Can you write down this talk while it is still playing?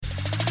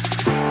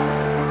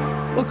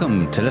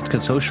Welcome to Let's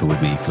Get Social with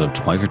me, Philip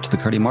Twyford, the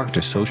Curly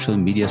Marketer, social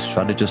media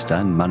strategist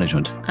and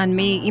management. And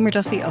me, Emer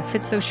Duffy of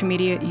Fit Social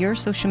Media, your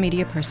social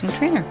media personal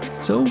trainer.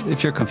 So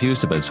if you're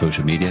confused about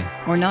social media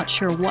or not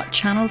sure what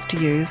channels to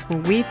use, well,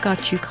 we've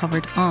got you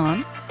covered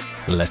on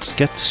Let's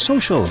Get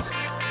Social.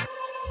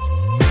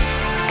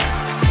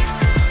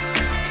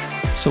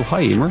 So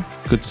hi Emer,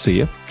 good to see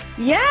you.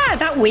 Yeah,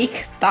 that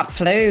week, that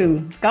flew.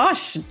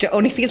 Gosh, it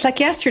only feels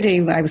like yesterday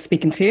when I was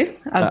speaking to you,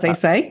 as they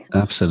say.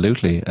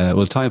 Absolutely.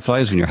 Well, time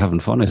flies when you're having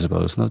fun, I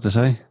suppose, not to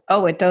say?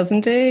 Oh, it does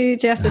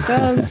indeed. Yes, it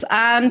does.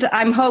 And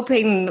I'm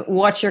hoping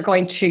what you're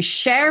going to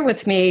share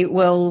with me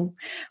will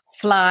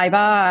fly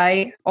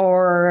by,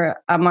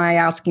 or am I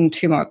asking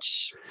too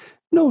much?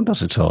 No,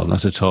 not at all.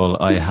 Not at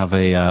all. I have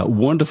a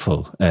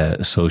wonderful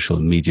social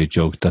media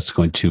joke that's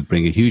going to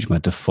bring a huge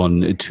amount of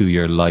fun to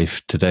your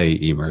life today,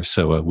 Emer.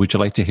 So would you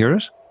like to hear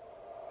it?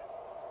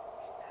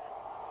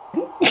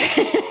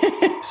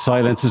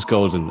 Silence is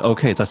golden.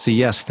 Okay, that's a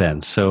yes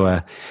then.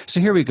 So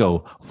here we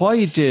go.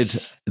 Why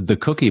did the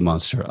Cookie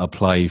Monster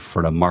apply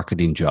for a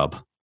marketing job?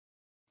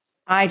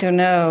 I don't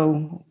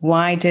know.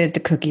 Why did the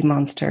Cookie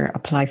Monster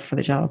apply for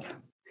the job?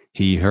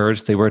 He heard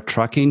they were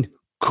tracking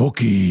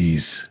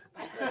cookies.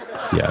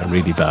 Yeah,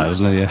 really bad,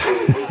 isn't it?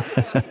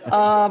 Yeah.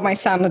 Oh, my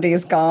sanity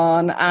is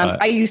gone. And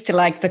I used to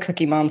like the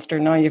Cookie Monster.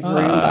 Now you've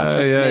ruined that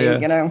for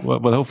me, you know.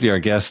 Well, hopefully our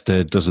guest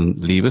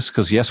doesn't leave us,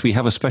 because yes, we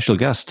have a special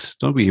guest,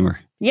 don't we, Emer?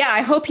 Yeah,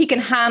 I hope he can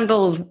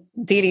handle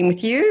dealing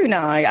with you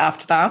now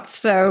after that.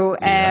 So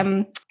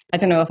I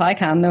don't know if I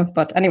can though,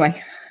 but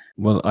anyway.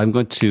 Well, I'm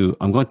going to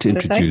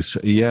introduce.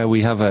 Yeah,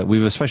 we have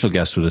a special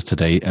guest with us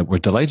today. We're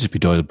delighted to be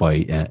joined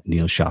by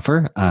Neal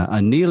Schaffer.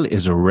 And Neal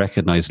is a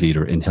recognized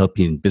leader in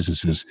helping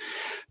businesses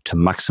to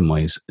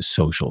maximize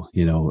social.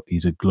 You know,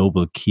 he's a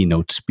global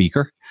keynote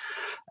speaker,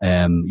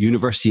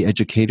 university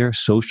educator,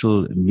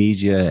 social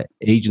media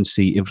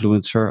agency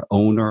influencer,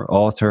 owner,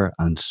 author,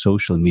 and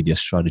social media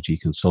strategy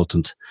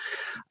consultant.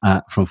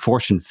 From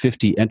Fortune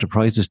 50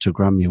 enterprises to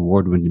Grammy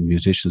Award-winning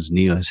musicians,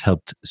 Neal has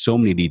helped so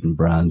many leading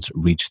brands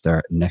reach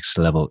their next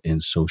level in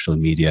social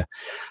media.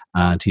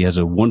 And he has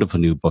a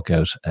wonderful new book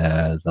out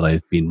that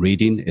I've been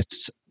reading.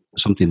 It's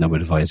something that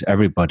would advise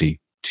everybody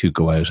to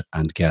go out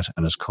and get,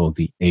 and it's called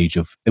The Age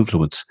of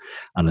Influence.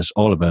 And it's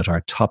all about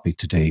our topic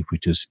today,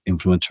 which is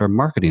influencer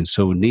marketing.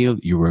 So Neal,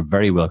 you were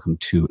very welcome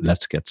to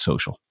Let's Get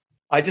Social.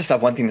 I just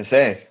have one thing to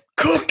say.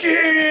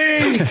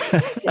 Cookies!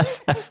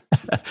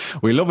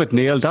 We love it,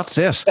 Neal. That's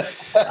it.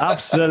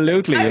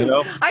 Absolutely. You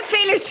know. I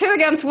feel it's 2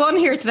 against 1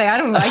 here today. I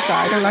don't like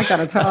that. I don't like that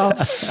at all.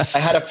 I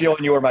had a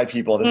feeling you were my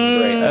people. This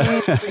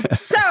is great.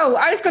 So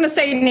I was going to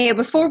say, Neal,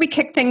 before we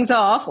kick things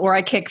off, or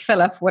I kick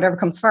Philip, whatever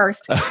comes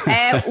first,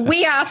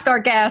 we ask our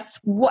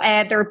guests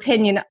their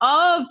opinion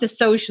of the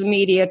social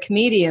media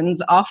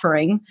comedian's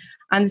offering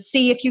and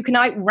see if you can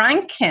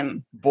outrank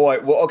him. Boy,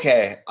 well,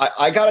 okay.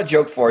 I got a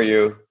joke for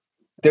you.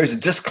 There's a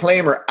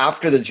disclaimer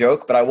after the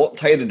joke, but I won't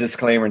tell you the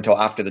disclaimer until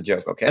after the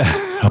joke, okay?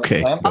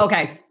 Okay.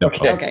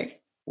 Okay.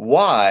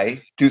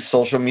 Why do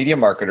social media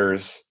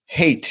marketers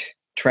hate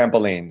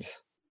trampolines?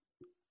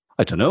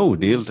 I don't know,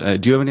 Neal.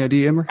 Do you have any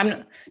idea, Emer?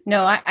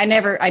 I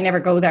never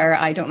go there.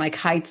 I don't like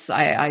heights.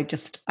 I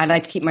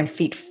like to keep my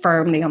feet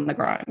firmly on the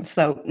ground.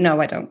 So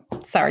no, I don't.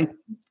 Sorry.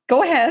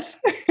 Go ahead.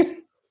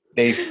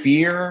 They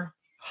fear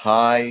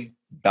high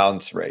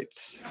bounce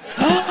rates.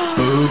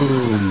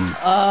 Boom.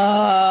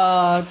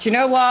 Do you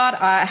know what? It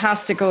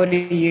has to go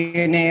to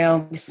you,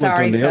 Neal.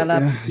 Sorry, Neal.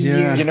 Philip.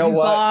 Yeah. You know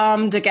what?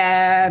 Bombed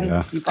again.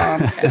 Yeah. You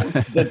bombed again.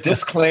 The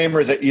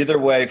disclaimer is that either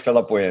way,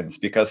 Philip wins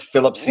because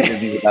Philip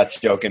seeded me with that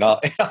joke and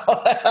all.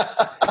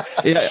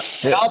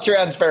 All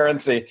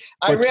transparency.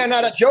 I ran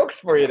out of jokes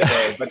for you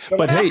today.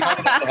 But hey,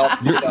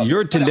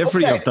 your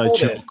delivery of that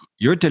joke,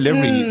 your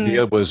delivery,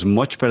 Neal, was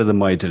much better than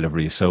my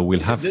delivery. So we'll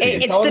have to.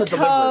 It's the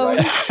tone.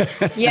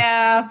 Right?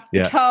 Yeah.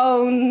 The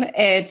tone.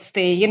 It's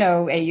the,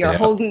 you're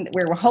holding,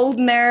 we were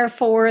holding there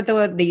for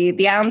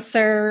the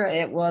answer.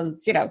 It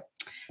was,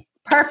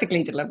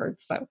 perfectly delivered.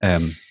 So,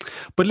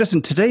 but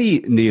listen, today,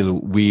 Neal,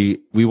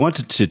 we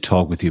wanted to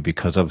talk with you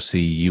because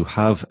obviously you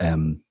have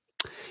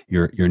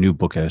your new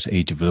book out,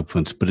 Age of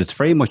Influence, but it's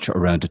very much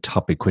around a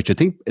topic which I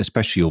think,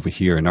 especially over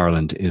here in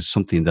Ireland, is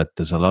something that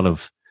there's a lot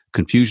of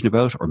confusion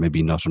about, or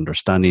maybe not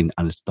understanding,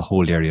 and it's the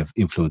whole area of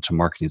influencer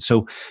marketing.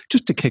 So,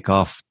 just to kick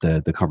off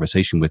the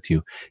conversation with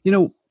you,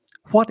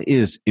 what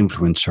is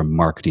influencer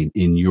marketing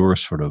in your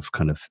sort of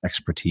kind of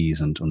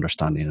expertise and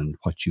understanding and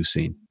what you've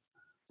seen?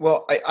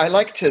 Well, I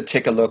like to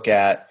take a look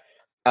at,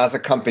 as a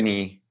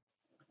company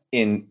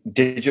in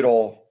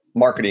digital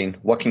marketing,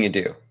 what can you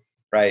do,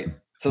 right?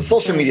 So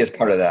social media is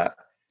part of that.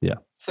 Yeah.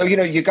 So,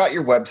 you got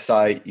your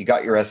website, you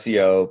got your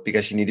SEO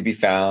because you need to be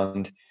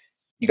found,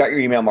 you got your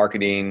email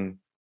marketing,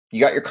 you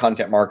got your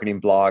content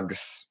marketing,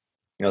 blogs,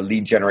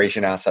 lead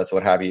generation assets,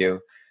 what have you.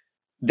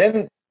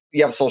 Then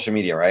you have social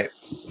media, right?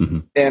 Mm-hmm.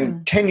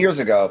 And 10 years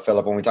ago,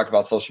 Philip, when we talked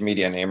about social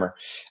media and Emer,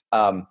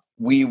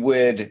 we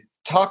would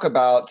talk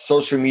about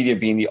social media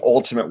being the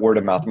ultimate word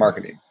of mouth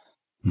marketing.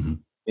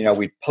 Mm-hmm.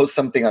 We'd post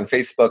something on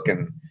Facebook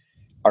and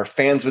our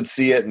fans would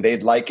see it and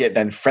they'd like it,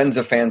 and friends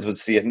of fans would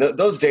see it. And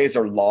those days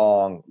are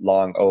long,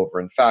 long over.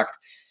 In fact,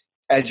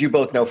 as you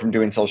both know from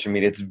doing social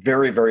media, it's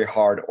very, very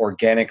hard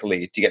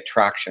organically to get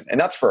traction. And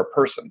that's for a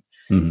person.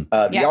 The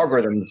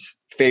algorithms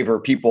favor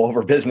people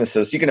over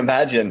businesses. You can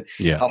imagine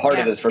how hard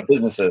it is for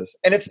businesses.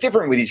 And it's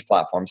different with each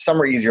platform.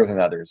 Some are easier than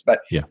others.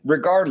 But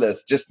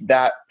regardless, just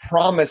that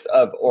promise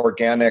of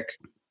organic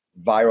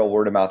viral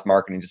word of mouth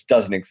marketing just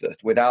doesn't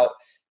exist. Without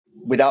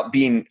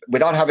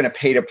having a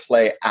pay to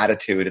play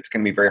attitude, it's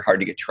going to be very hard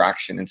to get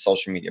traction in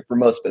social media for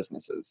most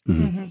businesses.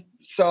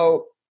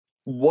 So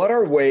what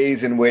are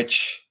ways in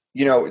which,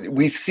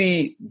 we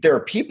see there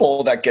are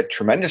people that get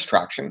tremendous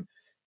traction?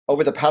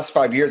 Over the past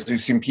 5 years,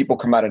 we've seen people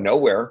come out of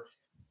nowhere.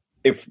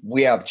 If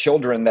we have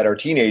children that are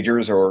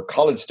teenagers or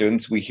college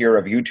students, we hear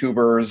of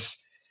YouTubers,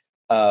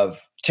 of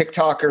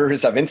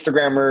TikTokers, of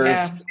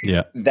Instagrammers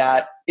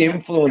that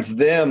influence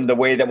them the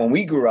way that when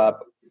we grew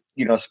up,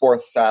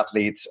 sports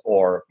athletes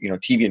or,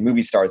 TV and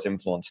movie stars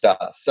influenced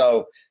us.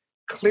 So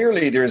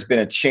clearly there's been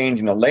a change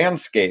in the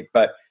landscape.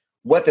 But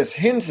what this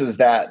hints is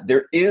that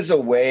there is a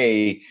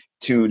way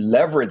to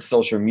leverage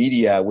social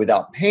media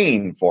without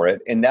paying for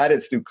it. And that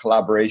is through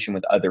collaboration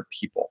with other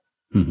people.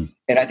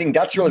 And I think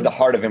that's really the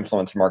heart of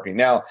influencer marketing.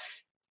 Now,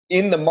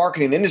 in the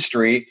marketing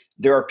industry,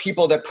 there are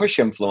people that push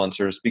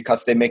influencers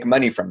because they make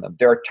money from them.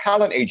 There are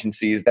talent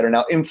agencies that are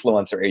now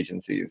influencer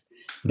agencies.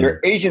 There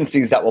are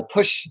agencies that will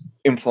push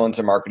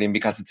influencer marketing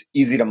because it's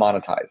easy to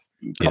monetize.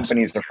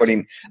 Companies are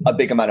putting a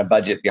big amount of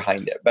budget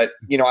behind it. But,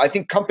 I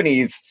think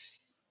companies,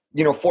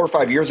 4 or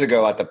 5 years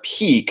ago at the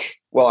peak,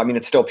 well, I mean,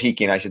 it's still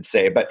peaking, I should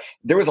say, but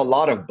there was a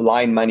lot of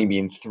blind money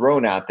being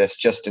thrown at this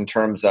just in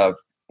terms of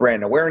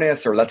brand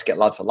awareness or let's get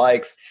lots of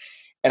likes.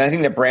 And I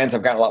think that brands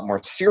have gotten a lot more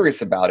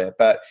serious about it.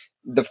 But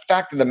the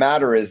fact of the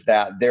matter is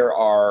that there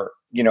are,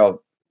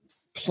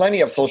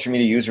 plenty of social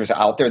media users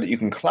out there that you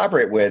can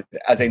collaborate with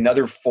as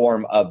another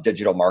form of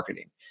digital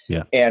marketing.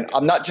 And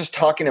I'm not just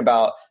talking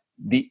about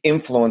the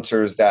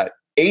influencers that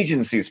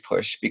agencies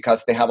push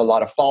because they have a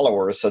lot of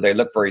followers, so they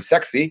look very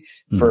sexy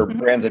for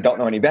brands that don't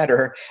know any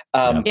better.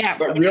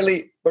 But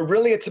really,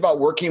 it's about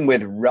working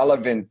with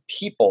relevant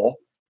people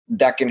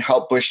that can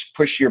help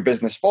push your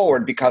business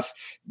forward because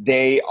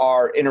they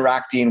are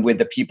interacting with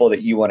the people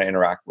that you want to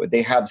interact with.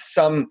 They have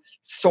some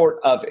sort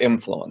of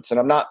influence. And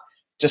I'm not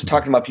just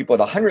talking about people with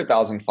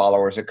 100,000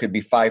 followers. It could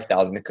be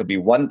 5,000. It could be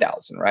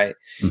 1,000, right?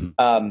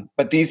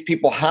 But these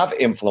people have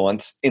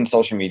influence in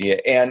social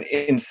media. And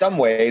in some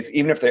ways,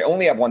 even if they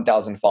only have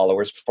 1,000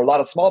 followers, for a lot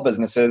of small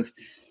businesses,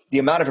 the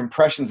amount of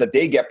impressions that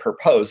they get per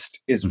post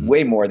is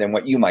way more than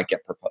what you might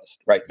get per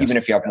post, right? Even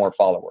if you have more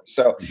followers.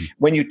 So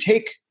when you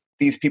take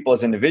these people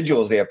as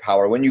individuals, they have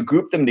power. When you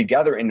group them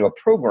together into a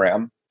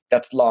program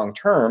that's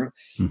long-term,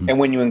 and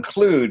when you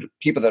include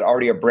people that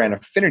already have brand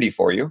affinity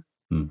for you,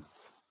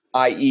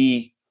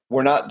 i.e.,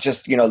 we're not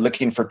just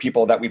looking for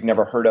people that we've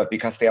never heard of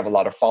because they have a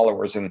lot of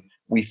followers and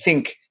we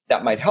think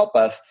that might help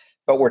us,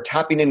 but we're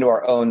tapping into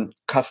our own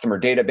customer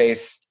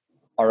database,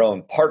 our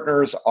own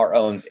partners, our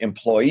own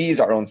employees,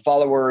 our own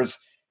followers,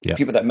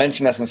 people that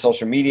mention us in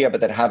social media but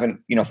that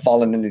haven't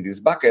fallen into these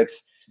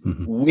buckets.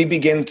 We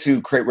begin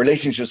to create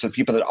relationships with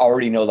people that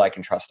already know, like,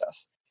 and trust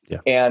us.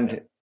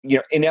 And,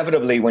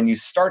 inevitably, when you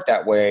start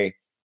that way,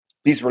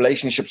 these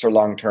relationships are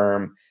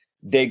long-term.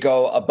 They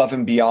go above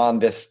and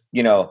beyond this,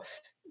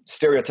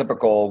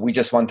 stereotypical, we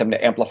just want them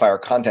to amplify our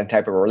content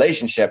type of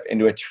relationship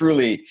into a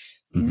truly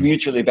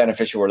mutually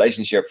beneficial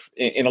relationship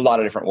in a lot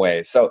of different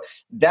ways. So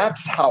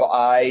that's how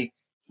I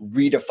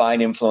redefine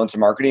influencer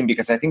marketing,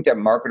 because I think that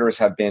marketers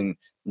have been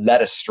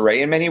led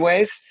astray in many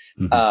ways.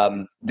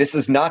 This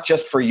is not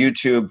just for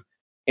YouTube,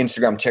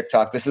 Instagram,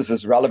 TikTok. This is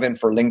as relevant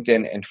for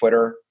LinkedIn and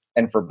Twitter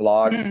and for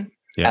blogs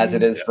as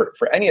it is for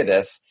any of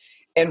this.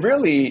 And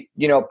really,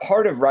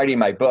 part of writing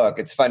my book,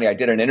 it's funny, I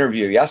did an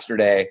interview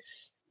yesterday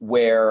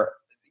where,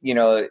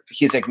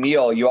 he's like,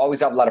 Neal, you always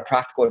have a lot of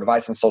practical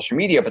advice on social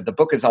media, but the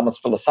book is almost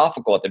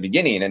philosophical at the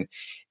beginning. And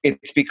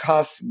it's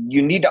because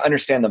you need to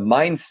understand the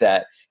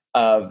mindset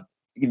of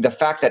the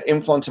fact that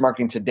influencer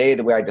marketing today,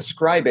 the way I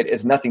describe it,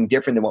 is nothing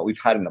different than what we've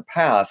had in the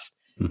past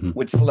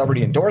with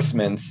celebrity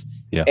endorsements.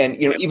 And,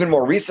 even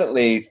more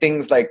recently,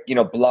 things like,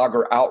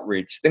 blogger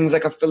outreach, things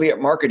like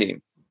affiliate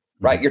marketing,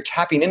 right? You're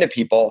tapping into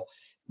people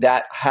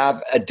that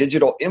have a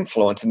digital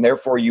influence and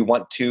therefore you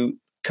want to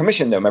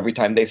commission them every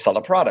time they sell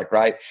a product,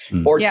 right?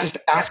 Or just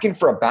asking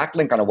for a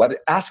backlink on a web,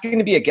 asking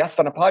to be a guest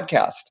on a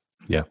podcast,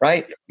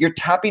 right? You're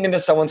tapping into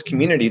someone's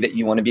community that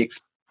you want to be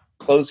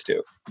exposed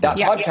to. That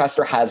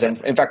podcaster has,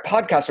 in fact,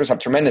 podcasters have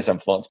tremendous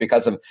influence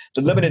because of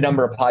the limited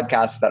number of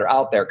podcasts that are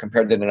out there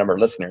compared to the number of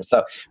listeners.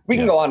 So we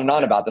can go on and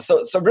on about this.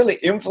 So really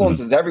influence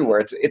is everywhere.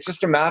 It's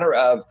just a matter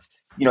of,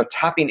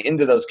 tapping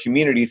into those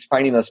communities,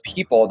 finding those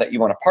people that you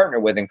want to partner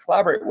with and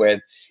collaborate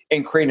with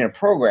and creating a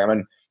program.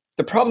 And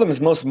the problem is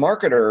most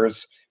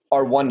marketers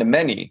are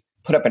one-to-many.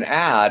 Put up an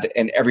ad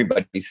and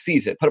everybody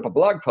sees it. Put up a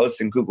blog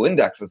post and Google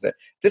indexes it.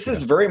 This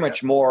is very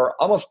much more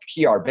almost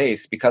PR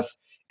based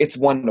because it's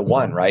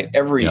one-to-one, right?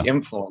 Every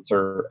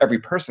influencer, every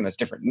person has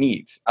different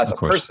needs as a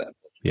person.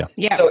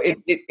 Yeah. So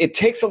it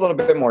takes a little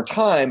bit more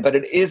time, but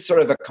it is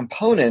sort of a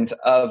component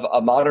of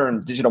a modern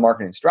digital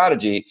marketing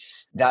strategy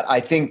that I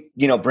think,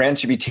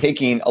 brands should be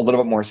taking a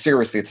little bit more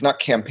seriously. It's not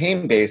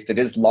campaign based. It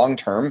is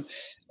long-term.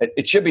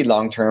 It should be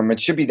long-term.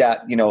 It should be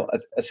that,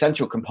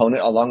 essential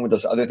component along with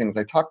those other things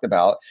I talked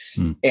about.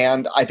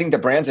 And I think the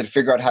brands that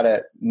figure out how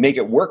to make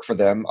it work for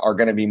them are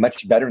going to be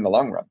much better in the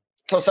long run.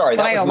 So sorry,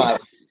 that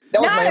was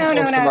my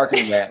influence to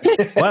marketing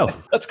rant. Wow.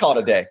 Let's call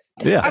it a day.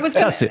 Yeah. I was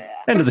going to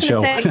end of the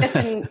show. say,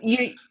 listen,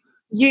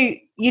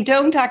 you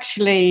don't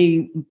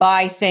actually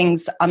buy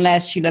things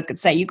unless you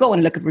you go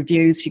and look at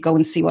reviews, you go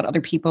and see what other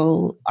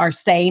people are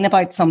saying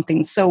about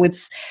something. So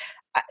it's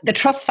the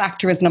trust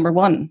factor is number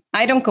one.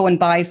 I don't go and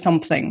buy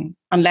something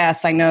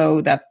unless I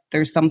know that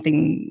there's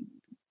something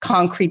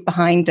concrete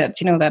behind it,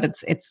 that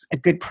it's a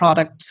good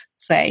product,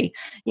 say,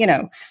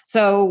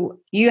 So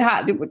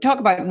talk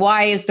about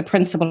why is the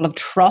principle of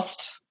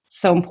trust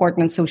so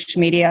important in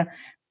social media.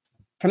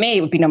 For me,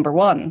 it would be number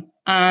one.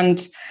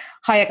 And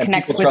how it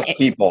connects with trust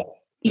people.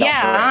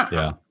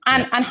 Yeah.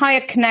 And how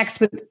it connects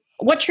with,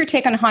 what's your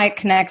take on how it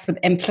connects with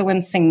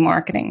influencing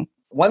marketing?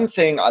 One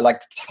thing I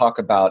like to talk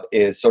about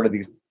is sort of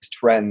these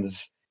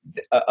trends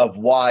of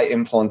why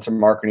influencer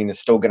marketing is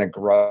still going to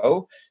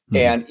grow.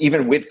 And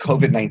even with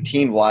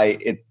COVID-19,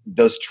 why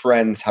those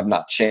trends have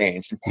not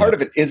changed. And part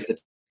of it is the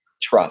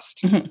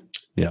trust.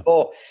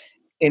 People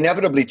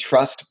inevitably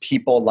trust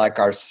people like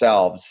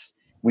ourselves.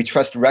 We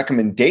trust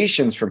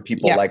recommendations from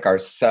people like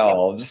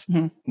ourselves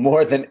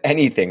more than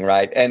anything,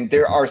 right? And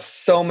there are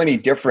so many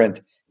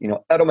different,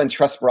 Edelman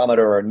Trust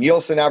Barometer or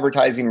Nielsen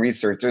advertising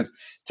research. There's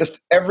just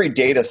every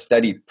data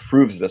study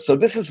proves this. So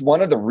this is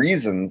one of the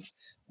reasons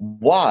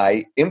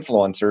why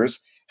influencers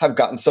have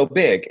gotten so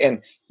big. And,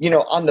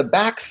 on the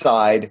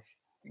backside,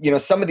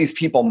 some of these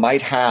people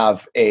might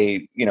have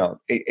a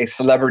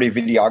celebrity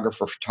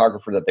videographer,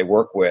 photographer that they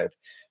work with.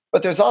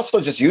 But there's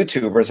also just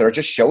YouTubers that are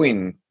just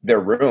showing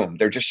their room.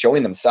 They're just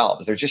showing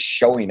themselves. They're just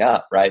showing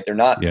up, right? They're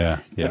not They're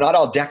not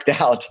all decked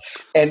out.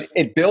 And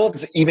it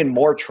builds even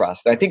more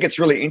trust. I think it's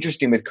really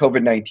interesting with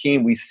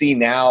COVID-19. We see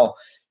now,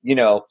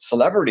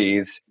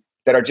 celebrities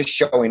that are just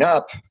showing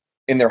up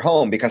in their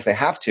home because they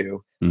have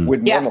to,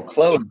 with normal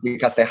clothes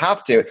because they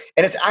have to.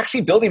 And it's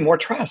actually building more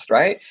trust,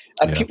 right?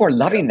 And people are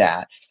loving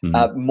that.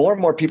 More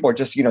and more people are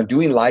just,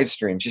 doing live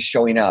streams, just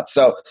showing up.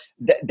 So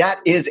that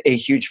is a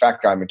huge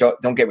factor. I mean,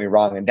 don't get me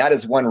wrong. And that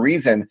is one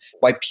reason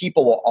why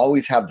people will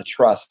always have the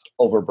trust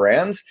over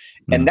brands.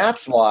 And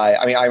that's why,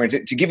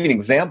 to give you an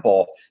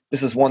example,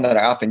 this is one that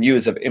I often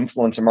use of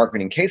influencer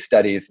marketing case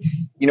studies.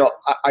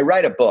 I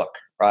write a book,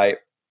 right?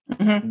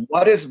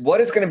 What is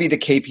going to be the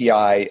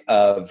KPI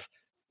of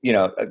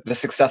the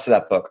success of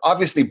that book?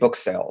 Obviously book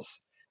sales,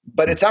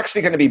 but it's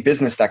actually going to be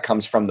business that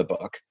comes from the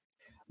book.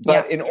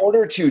 But in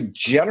order to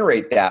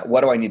generate that,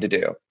 what do I need to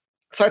do?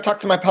 So I talked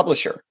to my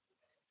publisher,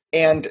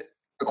 and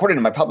according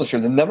to my publisher,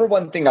 the number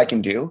one thing I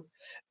can do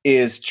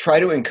is try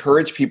to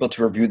encourage people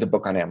to review the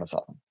book on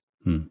Amazon.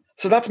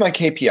 So that's my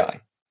KPI,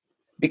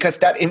 because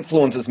that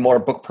influences more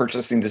book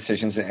purchasing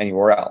decisions than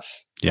anywhere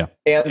else. Yeah.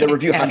 And the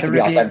review has to be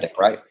authentic,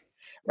 right?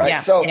 Right.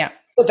 So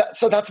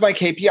that's my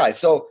KPI.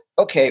 So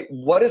okay,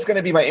 what is going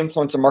to be my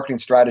influencer marketing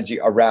strategy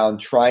around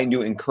trying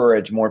to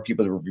encourage more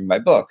people to review my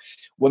book?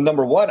 Well,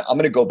 number one, I'm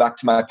going to go back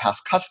to my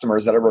past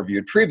customers that have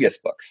reviewed previous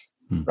books,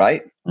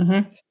 right?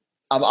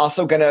 I'm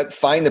also going to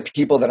find the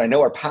people that I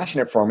know are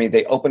passionate for me.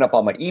 They open up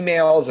all my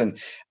emails and,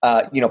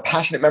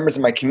 passionate members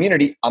of my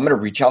community. I'm going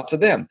to reach out to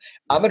them.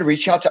 I'm going to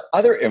reach out to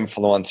other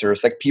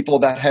influencers, like people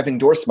that have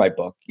endorsed my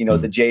book,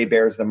 the Jay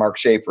Bears, the Mark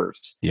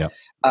Schaeffers. Yeah.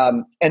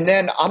 And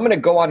then I'm going to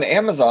go on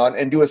Amazon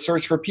and do a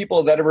search for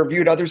people that have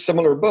reviewed other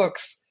similar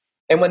books.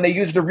 And when they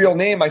use the real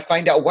name, I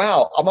find out,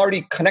 wow, I'm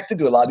already connected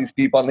to a lot of these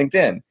people on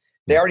LinkedIn.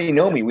 They already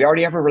know me. We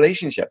already have a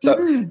relationship.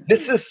 So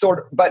this is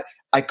but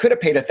I could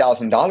have paid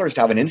 $1,000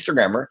 to have an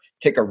Instagrammer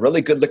take a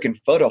really good looking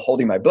photo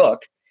holding my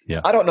book. Yeah.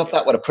 I don't know if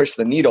that would have pushed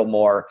the needle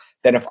more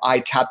than if I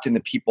tapped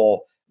into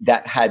people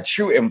that had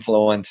true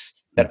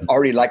influence, that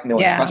already liked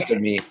me and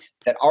trusted me,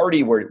 that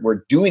already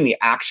were doing the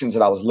actions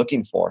that I was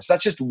looking for. So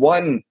that's just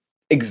one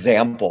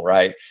example,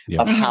 right,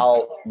 of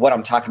how what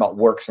I'm talking about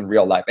works in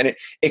real life. And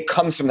it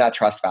comes from that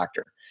trust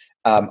factor.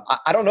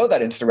 I don't know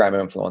that Instagram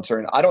influencer,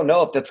 and I don't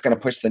know if that's going to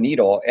push the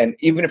needle. And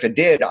even if it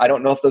did, I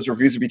don't know if those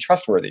reviews would be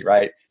trustworthy,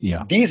 right?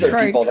 Yeah. These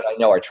are people that I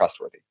know are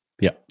trustworthy.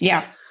 Yeah.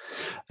 Yeah.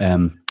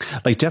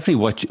 Definitely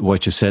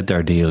what you said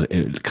there, Neal,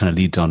 it kind of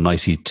leads on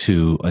nicely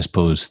to, I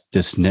suppose,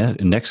 this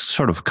next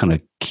sort of kind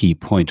of key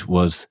point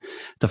was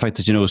the fact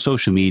that,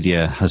 social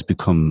media has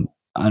become,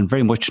 and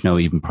very much now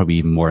probably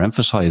even more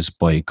emphasized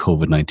by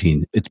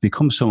COVID-19, it's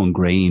become so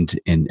ingrained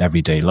in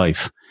everyday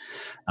life.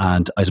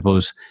 And I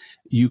suppose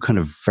you kind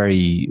of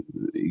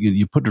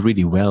you put it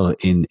really well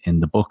in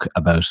the book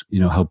about,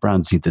 how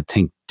brands need to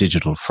think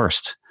digital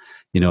first,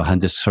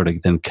 and this sort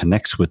of then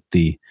connects with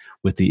the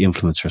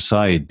influencer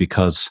side,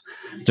 because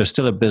there's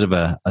still a bit of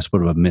a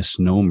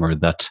misnomer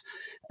that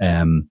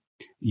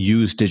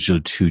use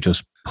digital to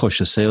just push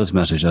a sales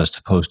message as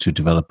opposed to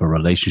develop a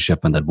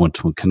relationship and that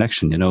one-to-one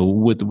connection.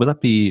 Would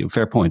that be a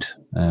fair point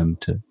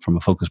from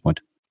a focus point?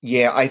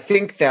 Yeah, I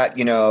think that,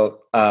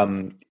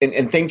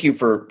 and thank you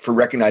for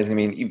recognizing. I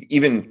mean,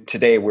 even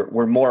today,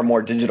 we're more and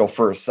more digital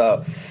first.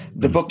 So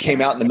the book came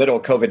out in the middle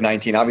of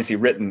COVID-19, obviously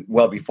written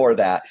well before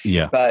that.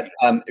 Yeah. But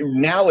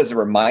now is a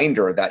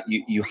reminder that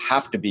you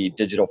have to be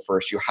digital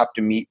first. You have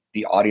to meet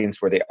the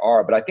audience where they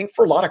are. But I think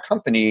for a lot of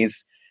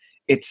companies,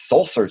 it's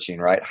soul searching,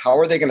 right? How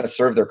are they going to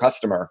serve their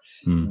customer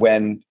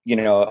when,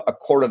 a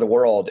quarter of the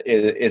world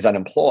is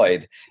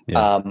unemployed,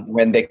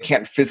 when they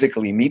can't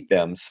physically meet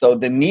them? So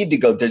the need to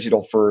go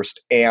digital first,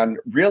 and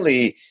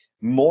really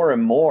more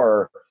and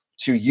more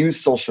to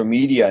use social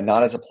media,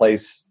 not as a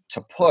place to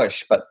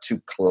push, but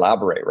to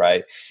collaborate,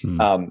 right?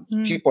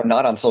 People are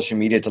not on social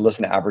media to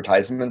listen to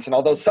advertisements. And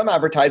although some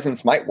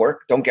advertisements might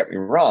work, don't get me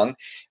wrong,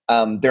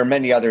 there are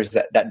many others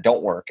that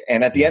don't work.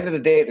 And at the end of the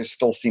day, they're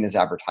still seen as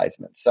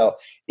advertisements. So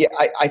yeah,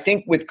 I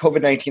think with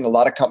COVID-19, a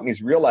lot of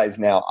companies realize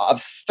now, I've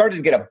started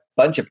to get a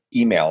bunch of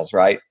emails,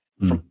 right,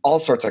 from all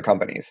sorts of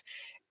companies.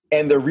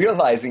 And they're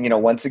realizing,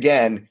 once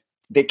again,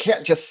 they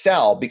can't just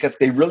sell because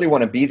they really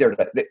want to be there.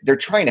 They're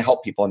trying to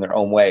help people in their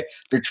own way.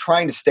 They're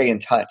trying to stay in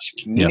touch,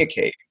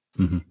 communicate.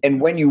 And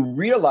when you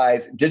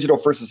realize digital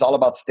first is all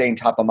about staying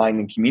top of mind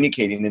and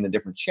communicating in the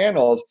different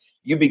channels,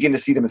 you begin to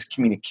see them as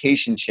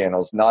communication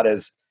channels, not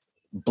as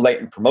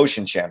blatant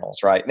promotion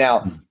channels, right?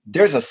 Now,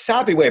 there's a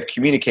savvy way of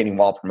communicating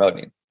while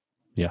promoting.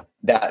 Yeah.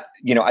 That,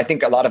 I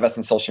think a lot of us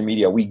in social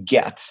media, we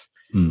get,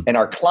 and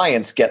our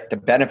clients get the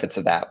benefits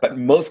of that. But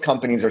most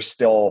companies are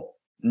still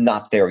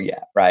not there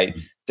yet, right?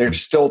 They're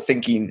still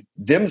thinking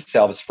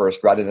themselves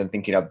first rather than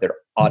thinking of their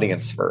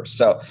audience first.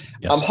 So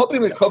I'm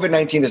hoping with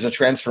COVID-19 there's a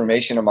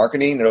transformation of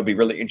marketing. It'll be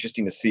really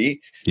interesting to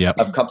see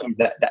of companies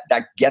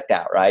that get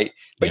that, right?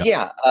 But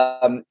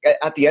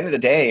at the end of the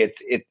day,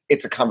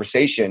 it's a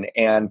conversation,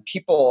 and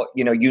people,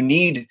 you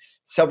need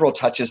several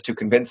touches to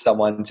convince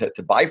someone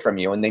to buy from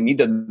you, and they need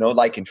to know,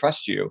 like, and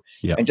trust you.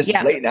 And just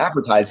blatant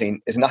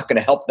advertising is not going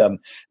to help them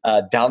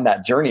down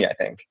that journey, I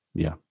think.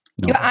 Yeah.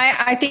 No.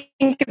 I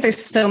think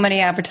there's so many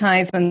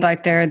advertisements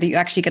out there that you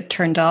actually get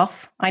turned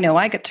off. I know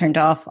I get turned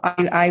off.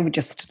 I would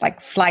just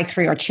fly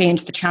through or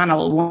change the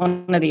channel,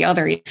 one or the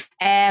other.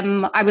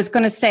 I was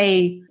going to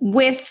say,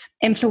 with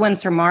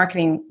influencer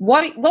marketing,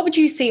 what would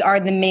you say are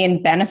the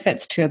main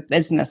benefits to a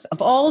business of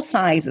all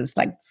sizes,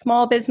 like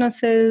small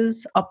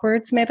businesses,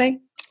 upwards maybe?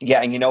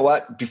 Yeah, and you know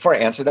what? Before I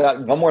answer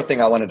that, one more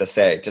thing I wanted to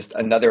say. Just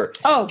another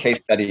case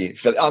study.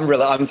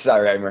 I'm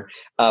sorry, Eimer,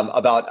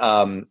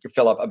 about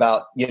Philip,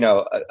 about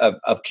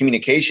of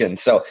communication.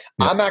 So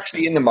I'm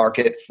actually in the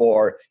market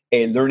for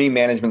a learning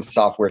management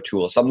software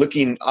tool. So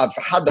I've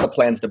had the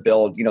plans to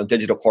build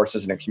digital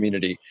courses in a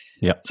community.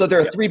 Yeah. So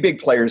there are three big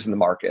players in the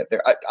market.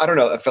 I don't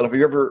know, Philip,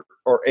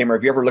 Eimer,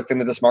 have you ever looked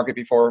into this market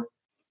before?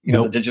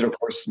 The digital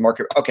course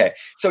market. Okay,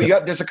 so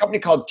there's a company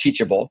called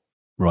Teachable.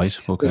 Right.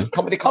 Okay. There's a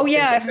company called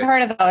I've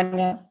heard of that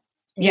one.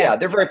 Yeah,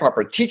 they're very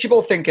popular.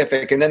 Teachable,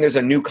 Thinkific, and then there's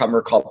a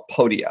newcomer called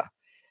Podia.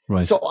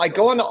 Right. So I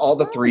go onto all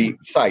the three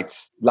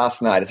sites last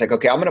night. It's like,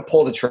 okay, I'm going to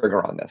pull the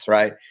trigger on this,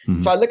 right?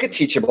 So I look at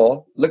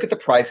Teachable, look at the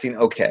pricing.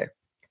 Okay.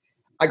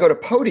 I go to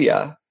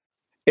Podia.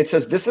 It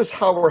says, this is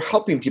how we're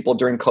helping people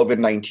during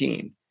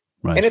COVID-19.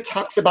 Right. And it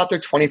talks about their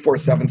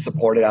 24/7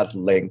 support. It has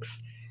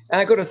links. And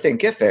I go to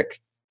Thinkific.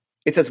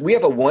 It says, we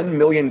have a $1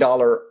 million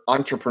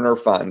entrepreneur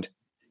fund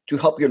to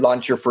help you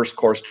launch your first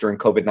course during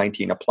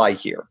COVID-19. Apply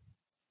here.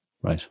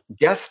 Right.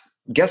 Guess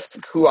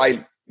who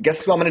I'm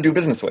going to do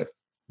business with?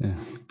 Yeah.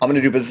 I'm going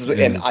to do business with,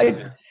 and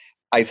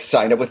I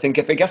signed up with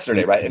Thinkific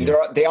yesterday, right? And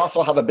they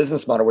also have a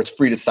business model where it's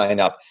free to sign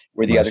up,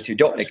 where the other two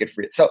don't make it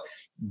free. So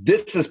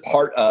this is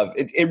part of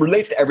it. It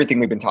relates to everything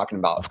we've been talking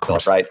about, of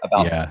course, right?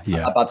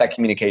 About that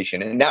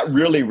communication, and that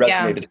really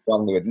resonated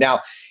strongly with.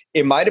 Now,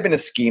 it might have been a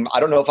scheme.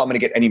 I don't know if I'm going to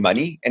get any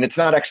money, and it's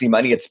not actually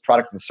money; it's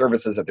product and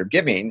services that they're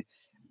giving.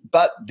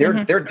 But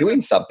they're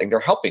doing something. They're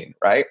helping,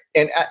 right?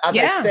 And as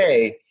I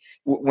say,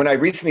 when I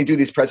recently do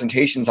these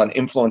presentations on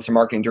influencer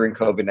marketing during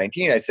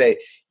COVID-19, I say,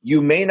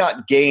 you may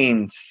not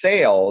gain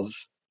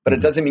sales, but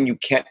it doesn't mean you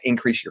can't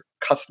increase your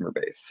customer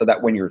base, so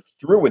that when you're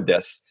through with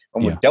this,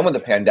 when we're done with the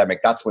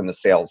pandemic, that's when the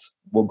sales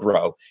will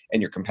grow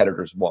and your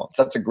competitors won't.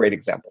 So that's a great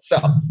example. So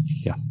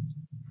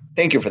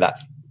thank you for that.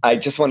 I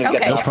just wanted to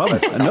get that. No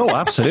problem. No,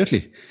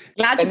 absolutely.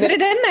 Glad to put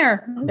it in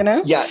there,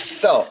 Yeah.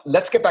 So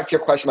let's get back to your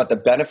question about the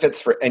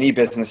benefits for any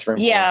business for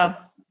influencers. Yeah.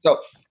 So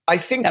I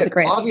think that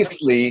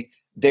obviously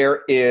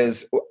there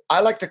is,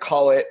 I like to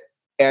call it,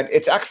 and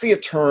it's actually a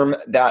term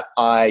that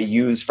I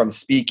use from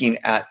speaking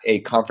at a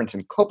conference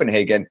in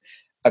Copenhagen,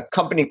 a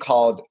company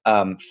called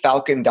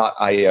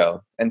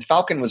Falcon.io. And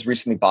Falcon was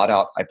recently bought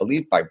out, I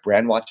believe, by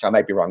Brandwatch. I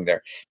might be wrong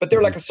there. But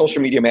they're like a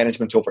social media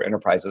management tool for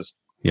enterprises.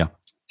 Yeah.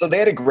 So they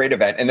had a great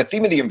event, and the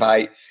theme of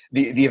the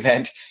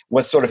event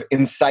was sort of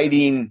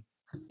inciting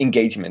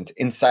engagement,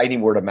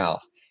 inciting word of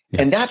mouth.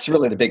 Yeah. And that's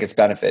really the biggest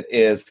benefit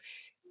is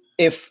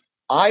if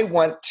I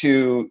want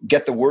to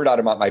get the word out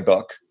about my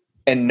book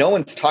and no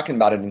one's talking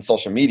about it in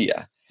social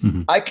media,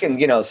 I can,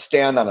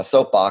 stand on a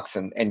soapbox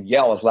and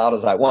yell as loud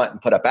as I want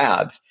and put up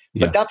ads,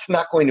 but that's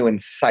not going to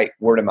incite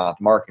word of mouth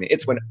marketing.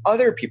 It's when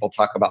other people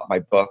talk about my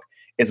book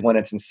is when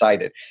it's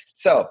incited.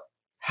 So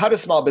how do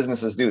small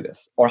businesses do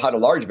this? Or how do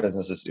large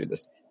businesses do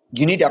this?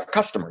 You need to have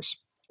customers.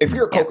 If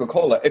you're a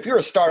Coca-Cola, if you're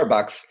a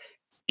Starbucks,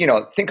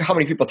 think how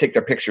many people take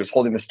their pictures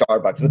holding the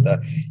Starbucks with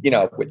the,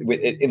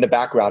 in the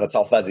background, it's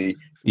all fuzzy.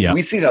 Yeah.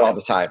 We see that all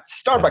the time.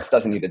 Starbucks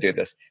doesn't need to do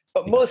this,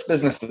 but most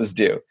businesses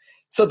do.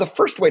 So the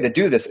first way to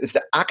do this is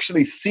to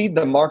actually seed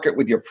the market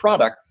with your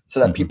product so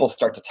that people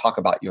start to talk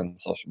about you on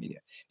social media.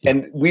 Yeah.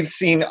 And we've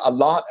seen a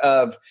lot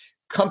of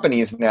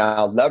companies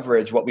now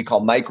leverage what we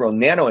call micro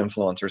nano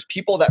influencers,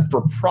 people that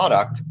for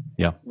product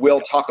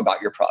will talk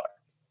about your product.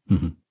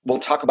 Will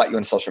talk about you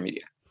on social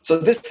media. So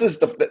this is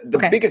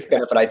the biggest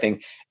benefit, I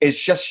think, is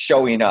just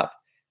showing up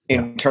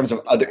in terms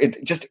of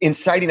just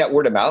inciting that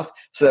word of mouth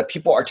so that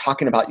people are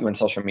talking about you on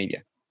social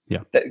media. Yeah.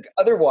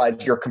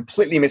 Otherwise, you're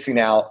completely missing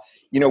out.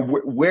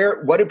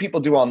 What do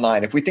people do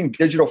online? If we think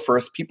digital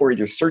first, people are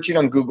either searching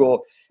on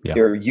Google,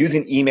 they're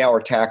using email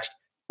or text,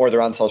 or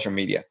they're on social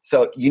media.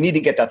 So you need to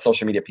get that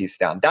social media piece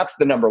down. That's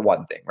the number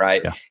one thing,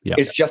 right?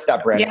 It's just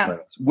that brand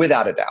awareness,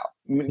 without a doubt.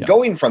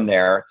 Going from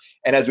there,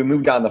 and as we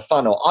move down the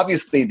funnel,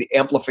 obviously the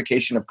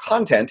amplification of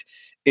content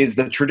is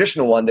the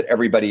traditional one that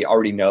everybody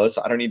already knows.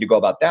 So I don't need to go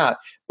about that.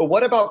 But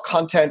what about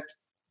content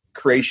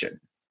creation?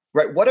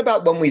 Right? What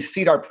about when we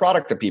seed our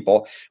product to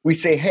people, we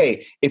say,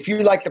 hey, if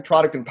you like the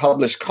product and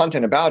publish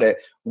content about it,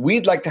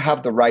 we'd like to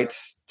have the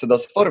rights to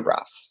those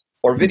photographs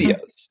or videos.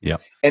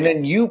 And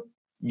then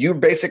you're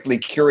basically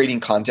curating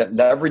content,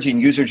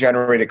 leveraging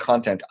user-generated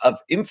content of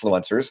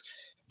influencers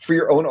for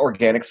your own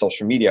organic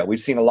social media. We've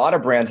seen a lot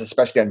of brands,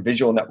 especially on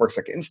visual networks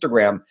like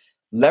Instagram,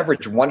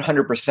 leverage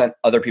 100%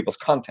 other people's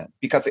content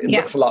because it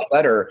looks a lot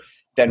better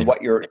than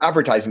what your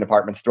advertising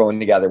department's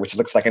throwing together, which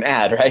looks like an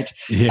ad, right?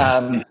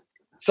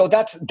 So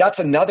that's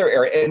another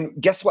area.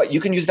 And guess what? You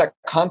can use that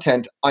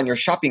content on your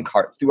shopping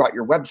cart throughout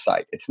your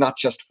website. It's not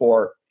just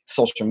for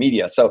social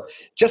media. So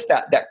just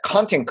that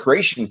content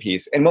creation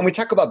piece. And when we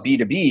talk about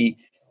B2B,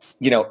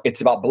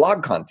 it's about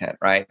blog content,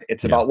 right?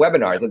 It's about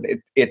webinars,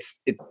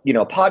 it's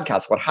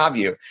podcasts, what have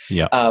you.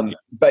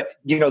 But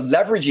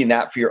leveraging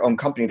that for your own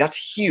company,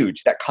 that's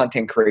huge. That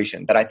content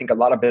creation that I think a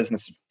lot of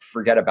businesses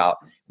forget about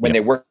when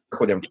they work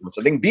with influencers.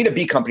 I think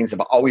B2B companies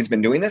have always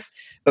been doing this,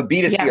 but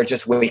B2C are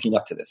just waking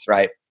up to this,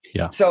 right?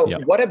 So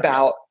what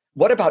about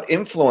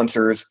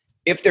influencers?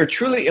 If they're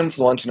truly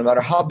influential, no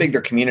matter how big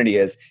their community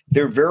is,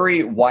 they're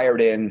very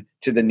wired in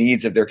to the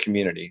needs of their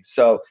community.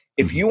 So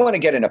if you want to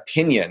get an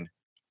opinion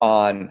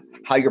on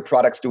how your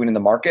product's doing in the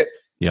market,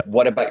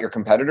 what about your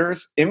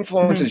competitors?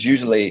 Influencers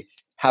usually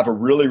have a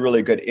really,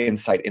 really good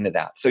insight into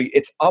that. So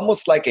it's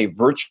almost like a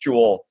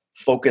virtual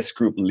focus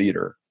group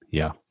leader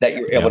that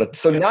you're able to.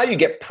 So now you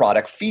get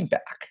product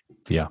feedback.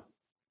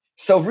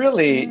 So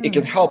really, it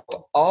can help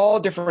all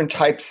different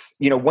types.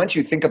 Once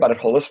you think about it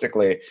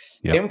holistically,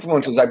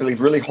 influencers, I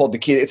believe, really hold the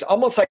key. It's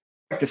almost like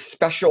this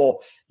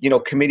special,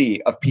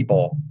 committee of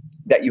people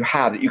that you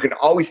have that you can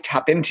always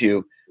tap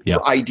into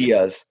for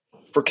ideas,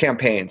 for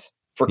campaigns.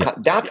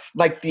 That's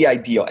like the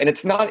ideal. And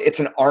it's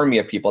an army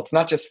of people. It's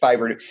not just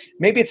 5 or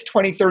maybe it's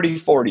 20, 30,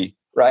 40,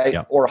 right?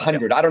 Or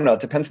 100. I don't know. It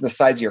depends on the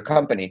size of your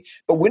company.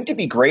 But wouldn't it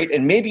be great?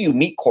 And maybe you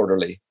meet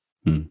quarterly.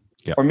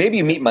 Or maybe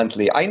you meet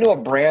monthly. I know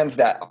of brands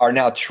that are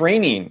now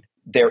training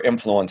their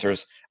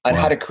influencers on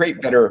how to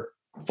create better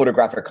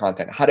photographic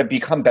content, how to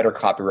become better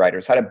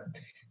copywriters,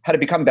 how to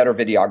become better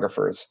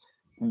videographers.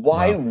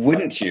 Why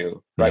wouldn't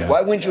you? Right?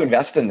 Why wouldn't you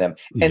invest in them?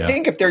 And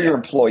think if they're your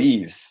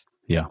employees.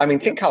 I mean,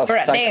 think how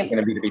psyched they're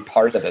going to be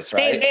part of this,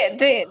 right?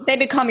 They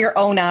become your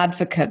own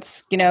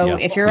advocates.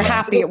 If you're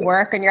happy at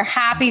work and you're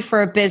happy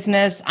for a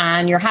business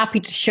and you're happy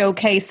to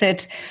showcase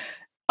it,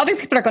 other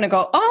people are going to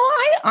go,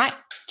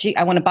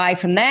 I want to buy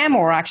from them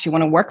or actually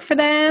want to work for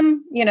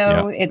them.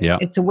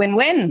 It's a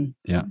win-win.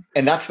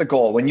 And that's the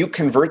goal. When you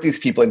convert these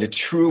people into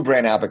true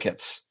brand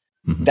advocates,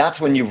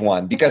 that's when you've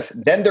won, because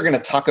then they're going to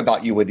talk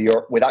about you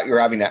without your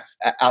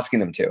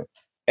asking them to.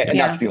 And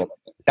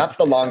that's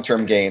the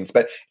long-term gains.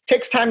 But it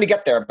takes time to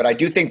get there. But I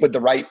do think with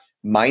the right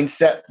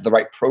mindset, the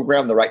right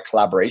program, the right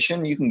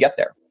collaboration, you can get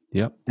there.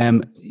 Yeah.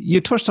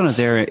 You touched on it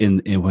there in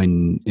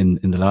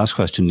the last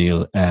question,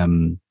 Neal.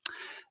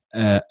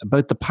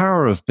 About the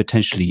power of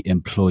potentially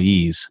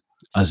employees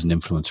as an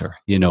influencer,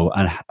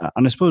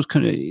 and I suppose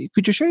could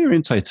you share your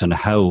insights on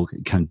how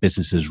can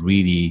businesses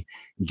really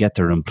get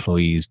their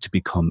employees to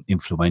become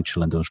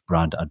influential and those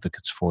brand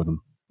advocates for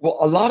them? Well,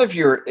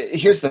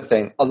 here's the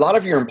thing, a lot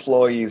of your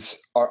employees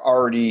are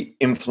already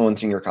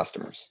influencing your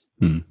customers.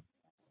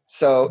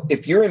 So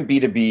if you're in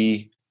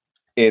B2B,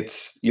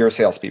 it's your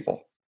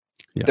salespeople.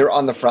 They're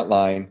on the front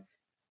line.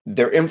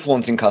 They're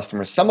influencing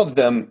customers. Some of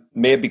them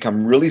may have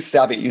become really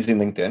savvy at using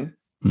LinkedIn,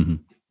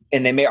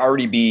 and they may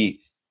already be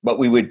what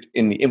we would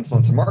in the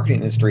influencer marketing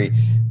industry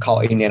call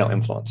a nano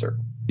influencer.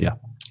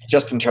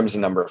 Just in terms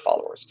of number of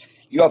followers.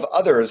 You have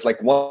others,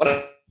 like one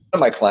of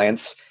my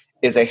clients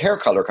is a hair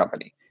color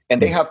company,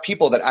 and they have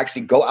people that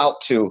actually go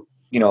out to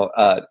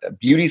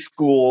beauty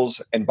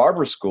schools and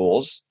barber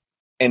schools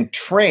and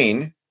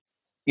train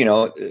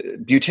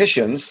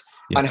beauticians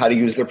on how to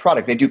use their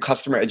product. They do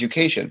customer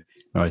education.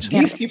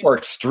 These people are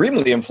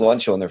extremely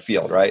influential in their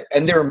field, right?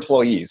 And they're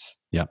employees.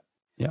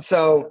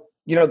 So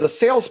the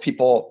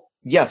salespeople,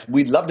 yes,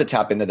 we'd love to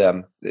tap into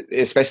them,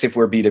 especially if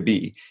we're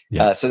B2B,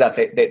 so that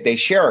they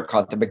share our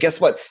content. But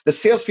guess what? The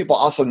salespeople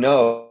also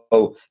know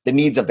the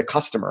needs of the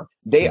customer.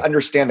 They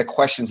understand the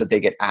questions that they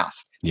get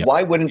asked.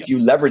 Why wouldn't you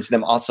leverage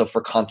them also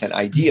for content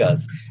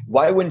ideas?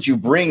 Why wouldn't you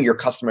bring your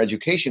customer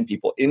education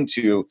people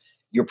into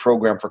your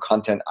program for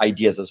content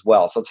ideas as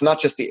well? So it's not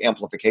just the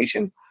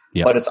amplification,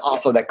 but it's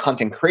also that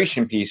content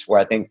creation piece where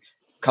I think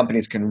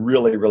companies can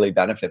really, really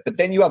benefit. But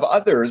then you have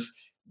others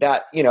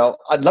that,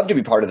 I'd love to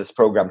be part of this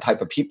program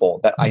type of people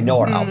that I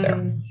know are out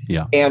there.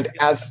 Yeah. And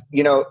as,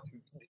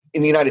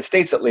 in the United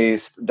States, at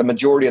least, the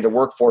majority of the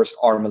workforce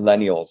are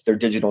millennials. They're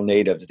digital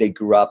natives. They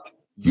grew up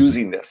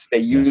using this. They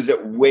use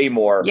it way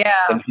more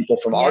than people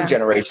from our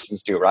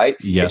generations do, right?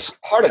 Yes. It's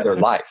part of their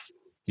life.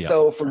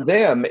 So for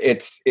them,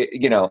 it's,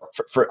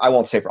 for I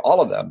won't say for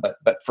all of them,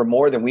 but for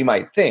more than we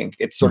might think,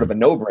 it's sort of a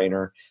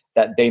no-brainer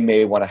that they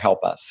may want to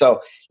help us. So,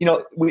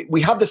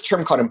 we have this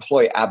term called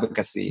employee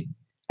advocacy,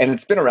 and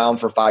it's been around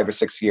for 5 or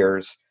 6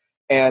 years.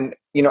 And,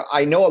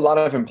 I know a lot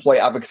of employee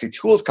advocacy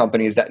tools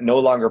companies that no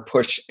longer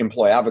push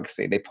employee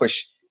advocacy. They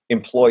push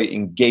employee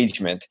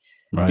engagement.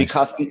 Right.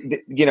 Because,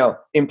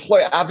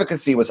 employee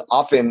advocacy was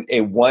often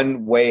a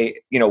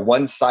one-way,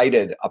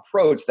 one-sided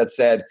approach that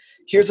said,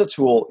 here's a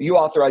tool, you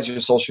authorize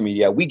your social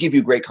media, we give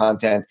you great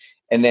content,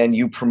 and then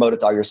you promote it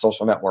to all your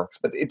social networks.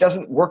 But it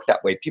doesn't work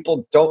that way.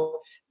 People don't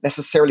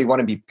necessarily want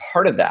to be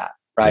part of that,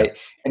 right? Yeah.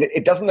 And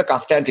it doesn't look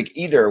authentic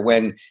either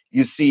when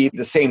you see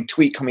the same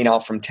tweet coming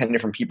out from 10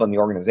 different people in the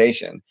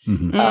organization.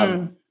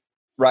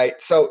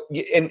 Right. So,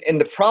 and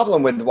the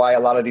problem with why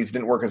a lot of these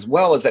didn't work as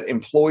well is that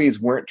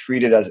employees weren't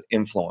treated as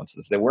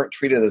influencers. They weren't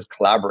treated as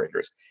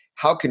collaborators.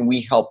 How can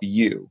we help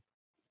you?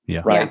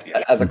 Yeah. Right.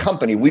 Yeah. As a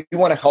company, we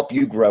want to help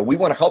you grow. We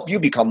want to help you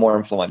become more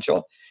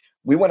influential.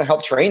 We want to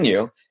help train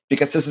you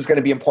because this is going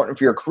to be important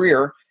for your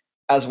career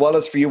as well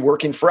as for you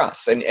working for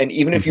us. And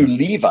even if you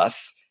leave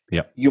us,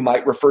 you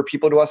might refer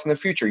people to us in the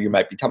future. You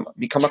might become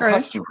a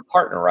customer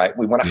partner, right?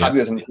 We want to have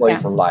you as an employee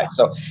for life.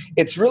 So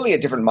it's really a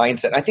different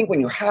mindset. I think when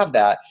you have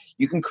that,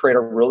 you can create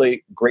a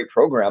really great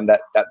program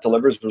that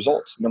delivers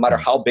results, no matter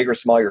how big or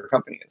small your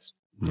company is.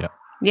 Yeah.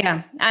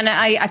 Yeah. And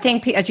I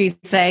think, as you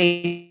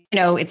say,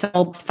 it's a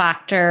helps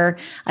factor.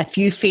 If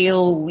you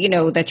feel,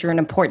 that you're an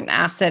important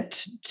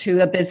asset to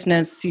a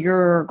business,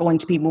 you're going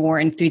to be more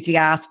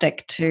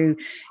enthusiastic to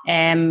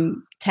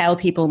tell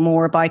people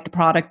more about the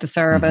product, the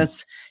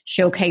service,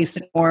 showcase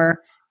it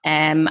more,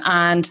 and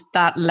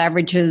that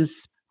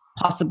leverages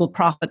possible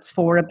profits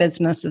for a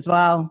business as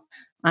well,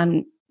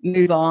 and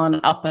move on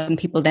up, and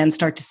people then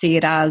start to see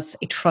it as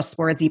a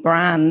trustworthy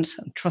brand,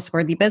 a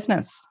trustworthy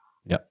business.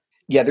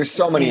 Yeah, there's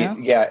so many.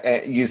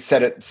 You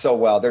said it so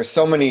well. There's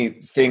so many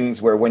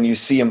things where when you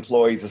see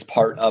employees as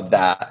part of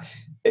that,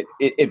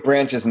 it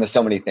branches into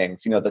so many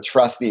things. The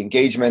trust, the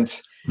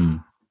engagement,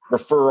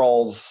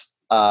 referrals.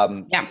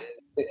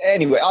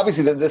 Anyway,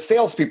 obviously the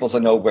salespeople is a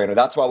no-brainer.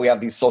 That's why we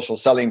have these social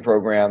selling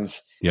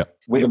programs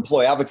with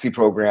employee advocacy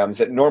programs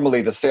that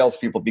normally the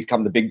salespeople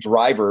become the big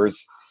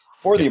drivers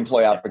for the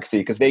employee advocacy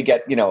because they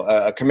get,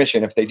 a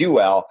commission if they do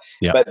well.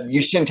 But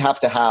you shouldn't have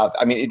to have,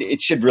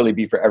 it should really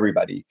be for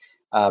everybody.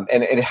 And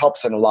it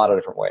helps in a lot of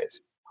different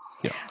ways.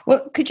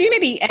 Well, could you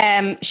maybe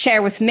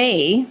share with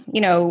me,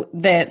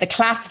 the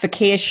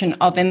classification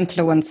of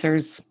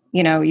influencers?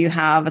 You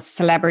have a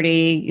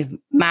celebrity, you have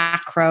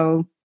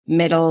macro,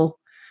 middle,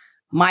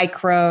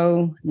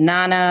 micro,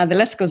 nana, the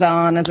list goes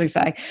on, as I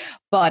say.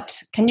 But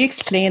can you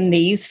explain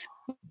these?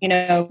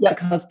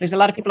 Because there's a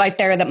lot of people out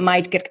there that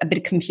might get a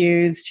bit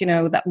confused,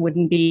 that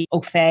wouldn't be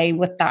au fait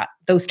with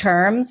those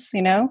terms,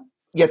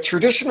 Yeah,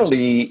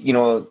 traditionally,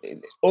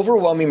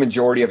 overwhelming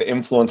majority of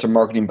influencer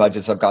marketing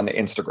budgets have gone to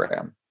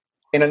Instagram.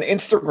 And on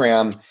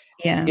Instagram,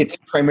 it's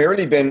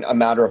primarily been a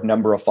matter of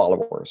number of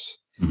followers.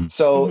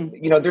 So,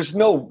 there's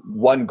no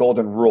one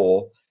golden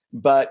rule,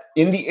 but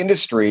in the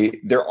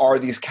industry, there are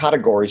these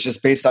categories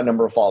just based on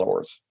number of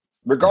followers,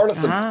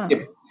 regardless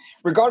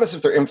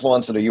if they're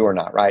influential to you or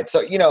not, right?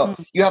 So,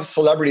 you have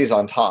celebrities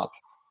on top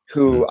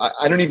who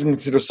I don't even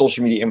consider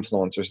social media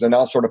influencers. They're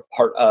now sort of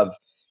part of,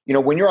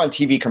 when you're on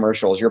TV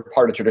commercials, you're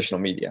part of traditional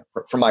media,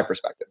 from my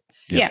perspective.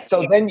 Yeah.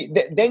 So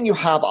then you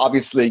have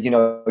obviously,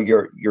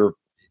 your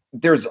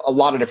there's a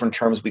lot of different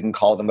terms we can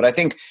call them, but I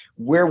think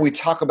where we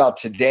talk about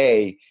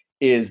today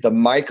is the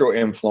micro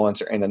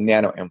influencer and the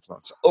nano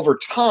influencer. Over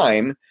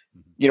time,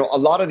 a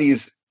lot of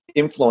these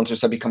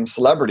influencers have become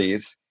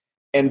celebrities,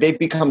 and they've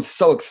become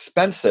so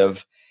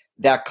expensive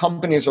that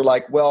companies are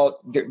like,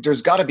 well,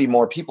 there's got to be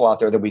more people out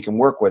there that we can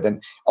work with.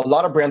 And a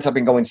lot of brands have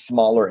been going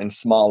smaller and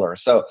smaller.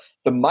 So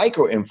the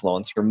micro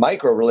influencer,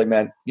 micro really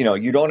meant,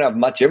 you don't have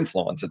much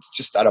influence. It's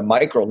just at a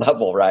micro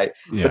level, right?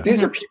 Yeah. But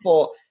these are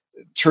people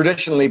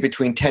traditionally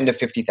between 10 to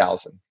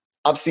 50,000.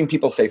 I've seen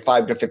people say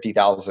 5 to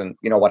 50,000,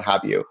 what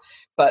have you.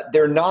 But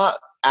they're not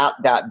at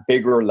that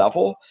bigger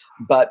level,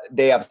 but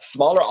they have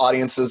smaller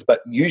audiences,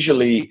 but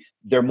usually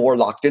they're more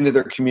locked into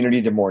their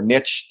community. They're more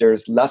niche.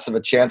 There's less of a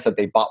chance that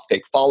they bought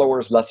fake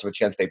followers, less of a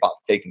chance they bought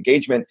fake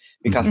engagement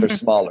because they're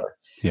smaller.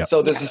 Yeah.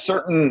 So there's a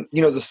certain,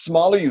 the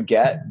smaller you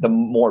get, the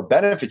more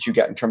benefits you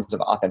get in terms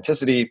of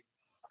authenticity,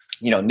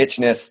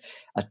 nicheness,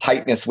 a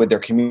tightness with their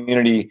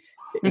community.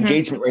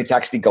 Engagement rates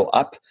actually go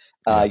up.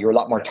 You're a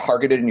lot more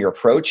targeted in your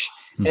approach.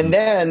 And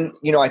then,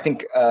 I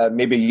think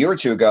maybe a year or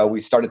two ago, we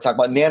started talking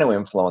about nano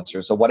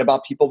influencers. So what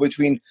about people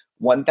between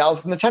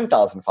 1,000 to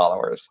 10,000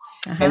 followers?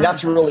 And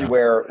that's really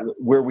where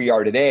we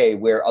are today,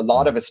 where a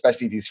lot of,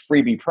 especially these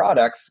freebie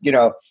products,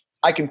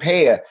 I can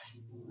pay a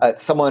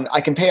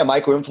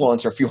micro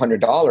influencer a few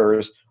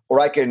 $100s, or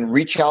I can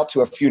reach out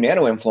to a few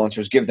nano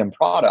influencers, give them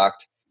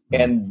product,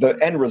 and the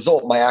end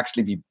result might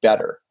actually be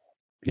better.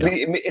 Yeah.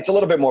 It's a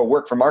little bit more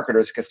work for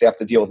marketers because they have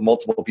to deal with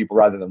multiple people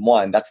rather than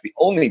one. That's the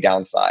only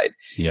downside.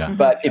 Yeah.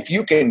 But if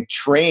you can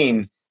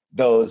train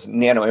those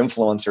nano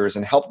influencers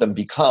and help them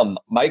become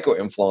micro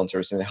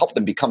influencers and help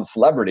them become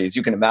celebrities,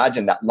 you can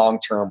imagine that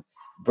long-term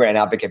brand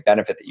advocate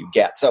benefit that you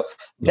get. So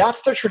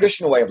that's the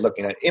traditional way of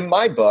looking at it. In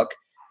my book,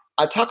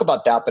 I talk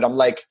about that, but I'm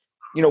like,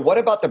 what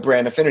about the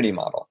brand affinity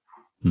model,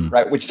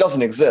 right? Which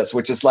doesn't exist,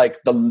 which is like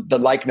the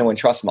like, know, and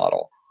trust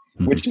model,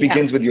 which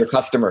begins with your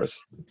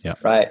customers,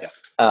 right?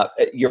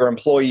 Your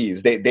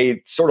employees,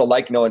 they sort of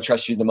like, know, and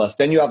trust you the most.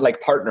 Then you have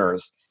like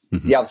partners,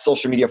 you have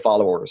social media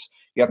followers,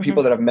 you have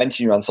people that have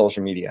mentioned you on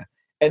social media.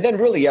 And then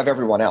really you have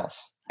everyone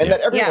else. And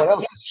that everyone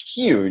else is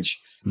huge,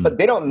 but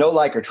they don't know,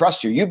 like, or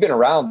trust you. You've been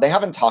around, they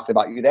haven't talked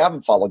about you, they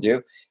haven't followed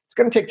you. It's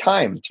going to take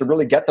time to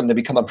really get them to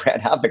become a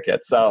brand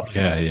advocate. So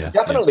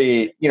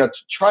definitely,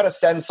 try to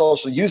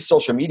use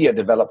social media,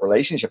 develop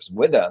relationships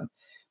with them.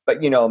 But,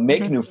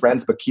 make new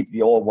friends, but keep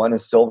the old. One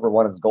is silver,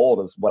 one is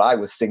gold, is what I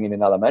was singing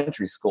in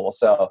elementary school.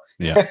 So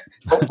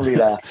hopefully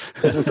that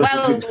this is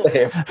I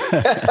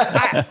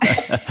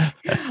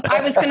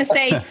was going to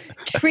say,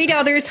 treat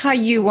others how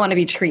you want to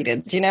be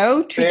treated. Treat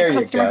the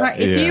customer how,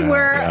 if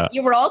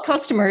you were all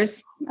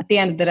customers at the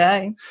end of the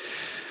day.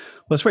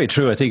 Well, it's very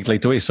true. I think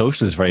like the way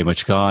social is very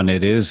much gone,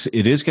 it is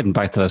getting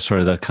back to that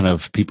sort of that kind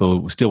of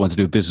people still want to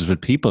do business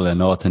with people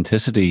and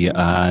authenticity.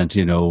 And,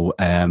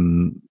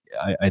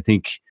 I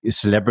think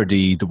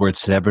the word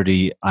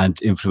celebrity and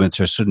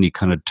influencer suddenly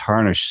kind of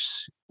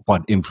tarnish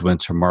what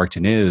influencer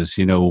marketing is,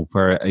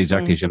 where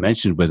exactly as you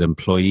mentioned with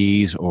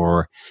employees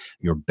or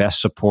your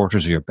best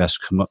supporters or your best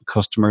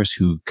customers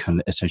who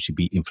can essentially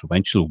be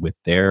influential with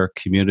their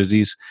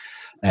communities.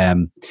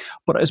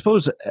 But I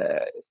suppose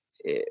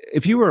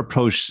if you were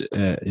approached,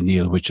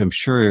 Neal, which I'm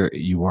sure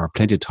you are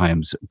plenty of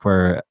times,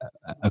 where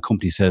a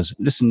company says,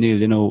 listen,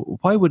 Neal,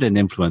 why would an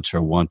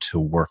influencer want to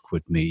work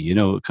with me?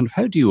 Kind of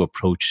how do you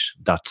approach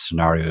that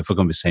scenario? If we're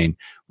going to be saying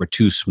we're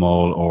too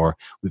small or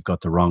we've got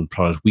the wrong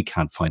product, we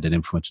can't find an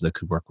influencer that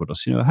could work with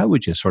us. How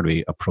would you sort of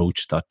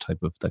approach that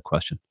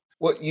question?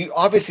 Well, you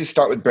obviously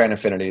start with brand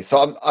affinity.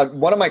 So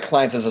one of my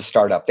clients is a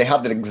startup. They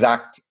have the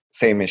exact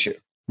same issue,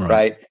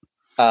 right?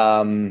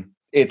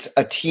 It's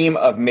a team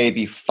of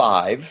maybe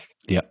 5.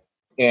 Yeah.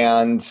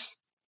 And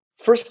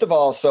first of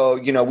all, so,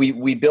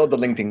 we build the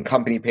LinkedIn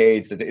company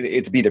page.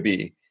 It's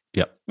B2B.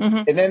 Yeah.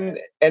 Mm-hmm.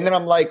 And then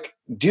I'm like,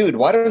 dude,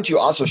 why don't you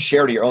also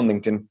share to your own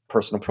LinkedIn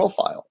personal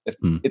profile if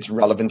it's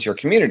relevant to your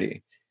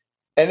community?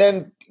 And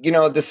then,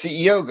 the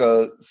CEO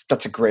goes,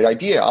 that's a great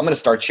idea. I'm going to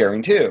start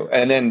sharing too.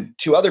 And then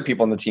 2 other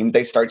people on the team,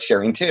 they start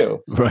sharing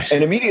too. Right.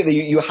 And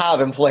immediately you have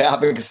employee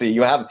advocacy.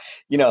 You have,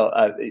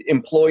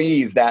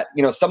 employees that,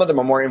 some of them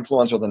are more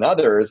influential than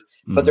others,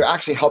 but they're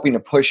actually helping to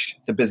push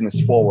the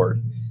business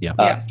forward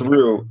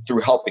through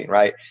helping,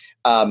 right?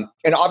 And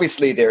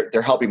obviously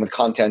they're helping with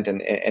content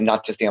and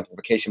not just the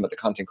amplification, but the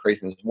content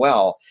creation as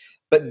well.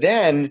 But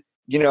then,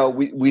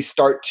 we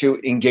start to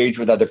engage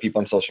with other people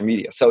on social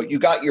media. So you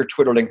got your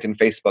Twitter, LinkedIn,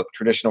 Facebook,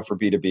 traditional for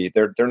B2B.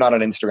 They're not on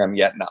Instagram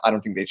yet, and I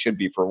don't think they should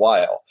be for a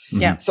while.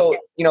 Yeah. So,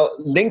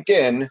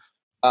 LinkedIn,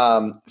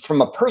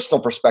 from a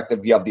personal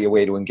perspective, you have the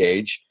way to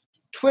engage.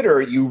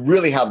 Twitter, you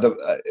really have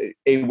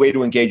a way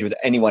to engage with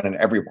anyone and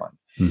everyone.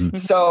 Mm-hmm.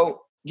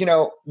 So,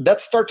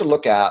 let's start to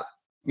look at,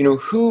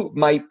 who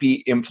might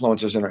be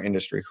influencers in our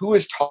industry, who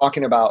is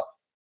talking about,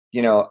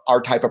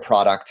 our type of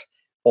product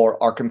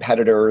or our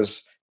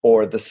competitors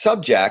or the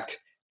subject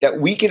that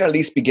we can at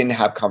least begin to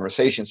have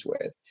conversations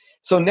with.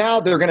 So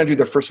now they're going to do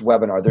their first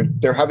webinar.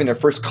 They're having their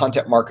first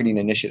content marketing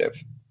initiative.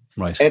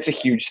 Right. And it's a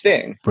huge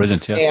thing.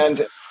 Brilliant.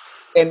 Yeah.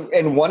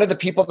 And one of the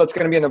people that's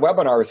going to be in the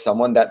webinar is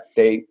someone that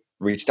they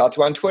reached out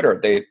to on Twitter.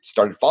 They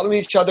started following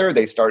each other.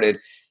 They started,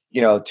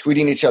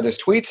 tweeting each other's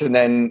tweets. And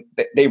then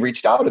they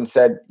reached out and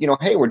said,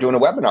 hey, we're doing a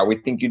webinar. We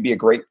think you'd be a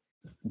great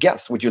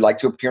guest. Would you like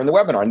to appear in the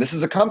webinar? And this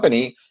is a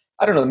company,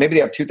 I don't know, maybe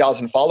they have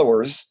 2,000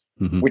 followers.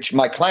 Mm-hmm. Which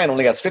my client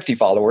only has 50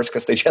 followers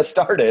because they just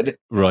started.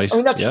 Right. I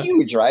mean, that's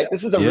huge, right?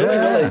 This is a really,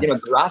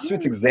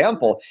 grassroots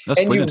example. That's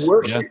and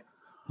brilliant.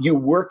 you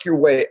work your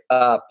way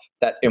up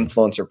that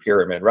influencer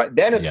pyramid, right?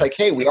 Then it's like,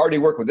 hey, we already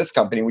work with this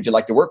company. Would you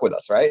like to work with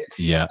us, right?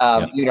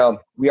 Yeah.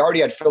 We already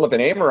had Philip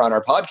and Amer on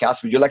our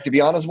podcast. Would you like to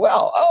be on as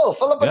well? Oh,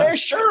 Philip and Amer,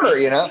 sure,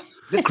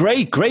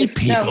 Great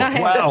people. No, not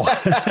him. Wow.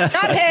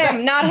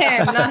 Not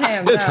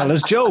him. He'll tell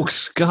us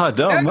jokes. God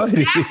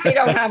almighty. Definitely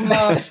don't have them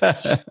on.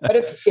 But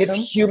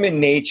it's human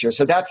nature.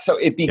 So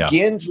it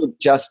begins with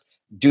just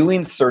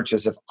doing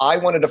searches. If I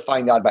wanted to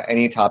find out about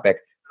any topic,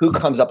 who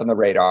comes up on the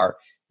radar,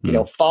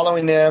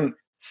 following them,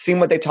 seeing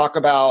what they talk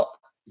about,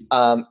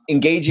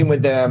 engaging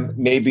with them,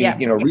 maybe,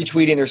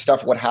 retweeting their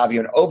stuff, what have you.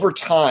 And over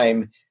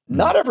time,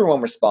 not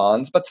everyone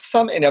responds, but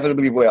some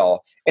inevitably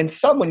will. And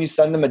some, when you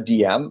send them a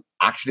DM,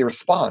 actually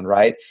respond,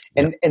 right?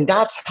 And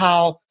that's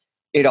how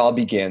it all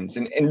begins.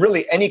 And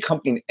really, any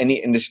company in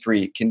any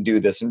industry can do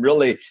this. And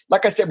really,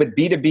 like I said, with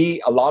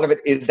B2B, a lot of it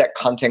is that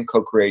content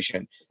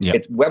co-creation. Yep.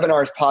 It's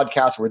webinars,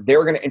 podcasts, where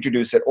they're going to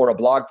introduce it, or a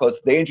blog post,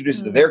 they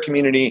introduce it to their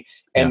community,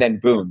 and then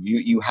boom,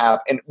 you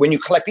have. And when you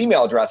collect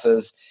email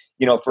addresses,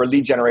 for a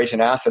lead generation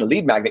asset, a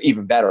lead magnet,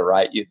 even better,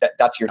 right?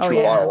 That's your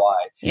true ROI.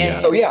 Yeah.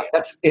 So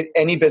that's it.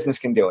 Any business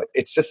can do it.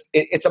 It's just,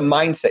 it's a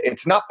mindset.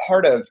 It's not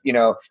part of,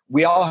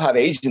 we all have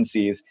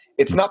agencies.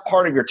 It's not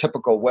part of your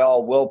typical,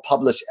 we'll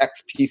publish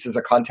X pieces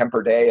of content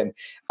per day. And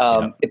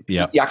you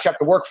actually have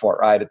to work for it,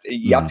 right?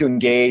 You have to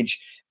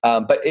engage.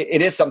 But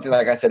it is something,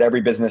 like I said, every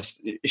business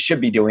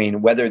should be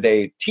doing, whether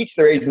they teach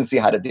their agency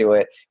how to do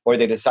it or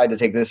they decide to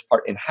take this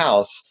part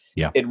in-house.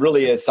 It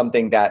really is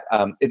something that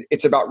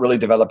it's about really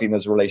developing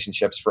those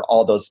relationships for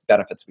all those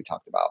benefits we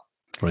talked about.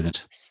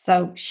 Brilliant.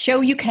 So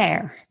show you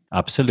care.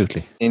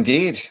 Absolutely.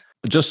 Indeed.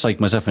 Just like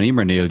myself and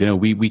Emer, Neal,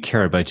 we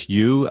care about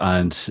you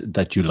and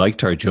that you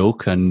liked our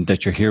joke and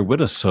that you're here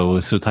with us.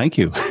 So thank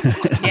you.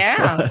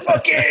 Yeah.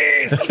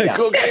 Cookies!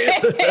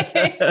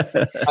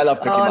 I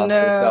love Cookie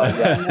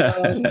Monster.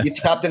 So, you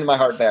tapped into my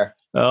heart there.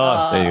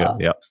 Oh, there you go.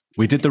 Yeah.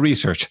 We did the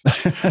research.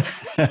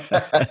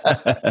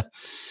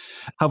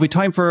 Have we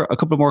time for a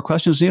couple more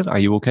questions, Neal? Are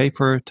you okay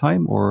for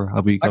time, or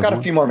have we? I got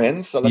a few more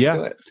minutes, so let's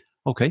do it.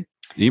 Okay.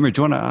 Emer,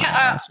 do you want to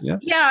ask?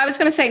 Yeah, I was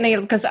going to say, Neal,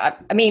 because I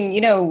am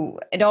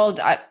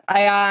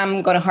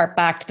going to harp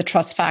back to the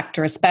trust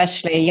factor,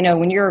 especially,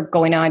 when you're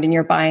going out and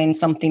you're buying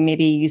something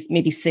maybe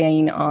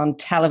seen on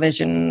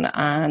television,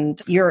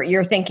 and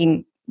you're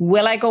thinking,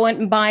 will I go out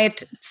and buy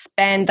it,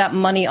 spend that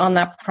money on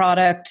that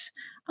product,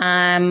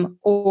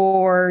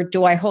 or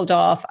do I hold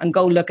off and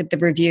go look at the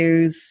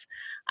reviews?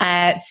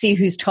 See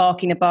who's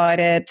talking about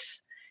it.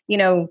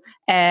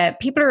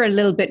 People are a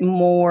little bit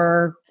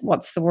more,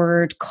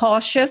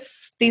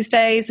 cautious these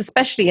days,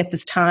 especially at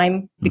this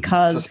time,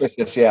 because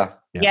suspicious,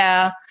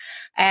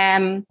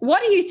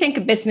 what do you think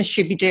a business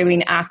should be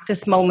doing at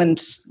this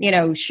moment?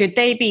 Should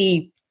they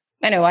be,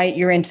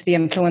 you're into the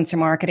influencer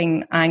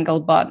marketing angle,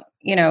 but,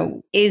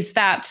 is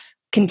that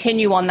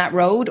continue on that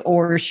road,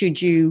 or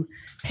should you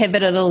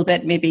pivot a little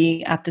bit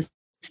maybe at this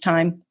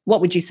time?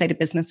 What would you say to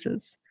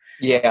businesses?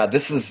 Yeah,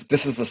 this is the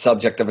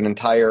subject of an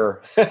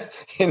entire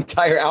hour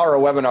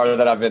webinar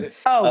that I've been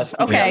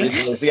speaking on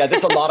recently. So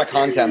that's a lot of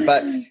content.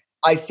 But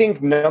I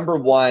think number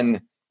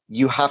one,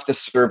 you have to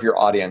serve your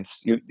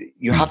audience.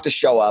 You have to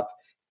show up,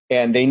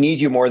 and they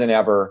need you more than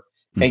ever,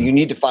 and you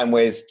need to find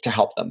ways to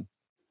help them.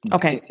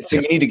 Okay.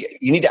 So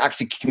you need to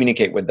actually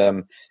communicate with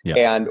them,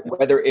 and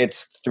whether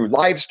it's through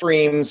live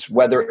streams,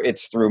 whether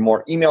it's through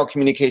more email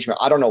communication,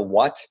 I don't know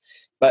what.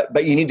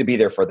 But you need to be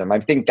there for them. I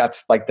think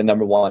that's like the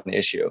number one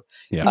issue.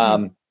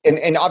 Yeah.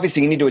 And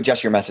obviously you need to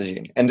adjust your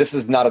messaging. And this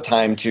is not a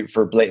time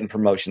for blatant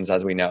promotions,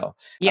 as we know.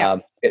 Yeah.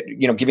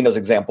 Giving those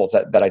examples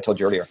that I told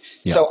you earlier.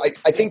 Yeah. So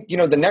I think,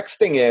 the next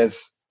thing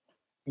is,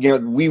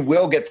 we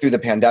will get through the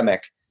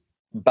pandemic,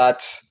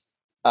 but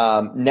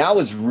now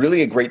is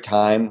really a great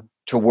time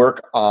to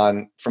work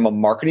on, from a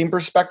marketing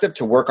perspective,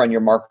 to work on your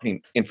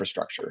marketing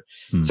infrastructure.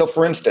 So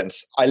for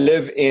instance, I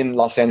live in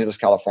Los Angeles,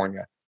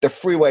 California. The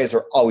freeways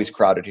are always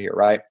crowded here,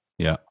 right?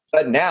 Yeah.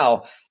 But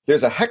now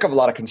there's a heck of a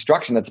lot of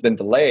construction that's been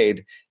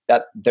delayed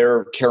that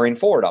they're carrying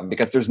forward on,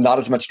 because there's not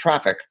as much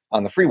traffic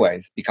on the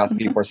freeways because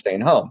people are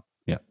staying home.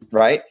 Yeah.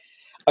 Right?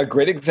 A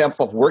great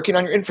example of working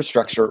on your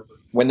infrastructure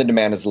when the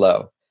demand is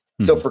low.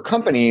 So for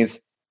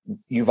companies,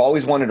 you've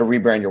always wanted to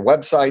rebrand your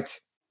website.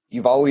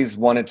 You've always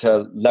wanted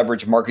to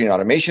leverage marketing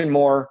automation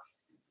more.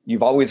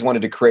 You've always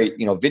wanted to create,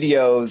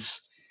 videos.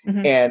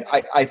 And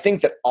I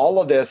think that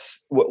all of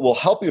this will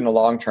help you in the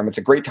long term. It's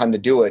a great time to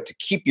do it, to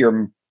keep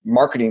your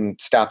marketing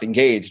staff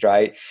engaged,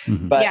 right?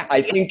 But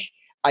I think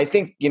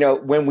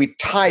when we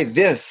tie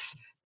this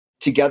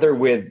together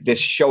with this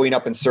showing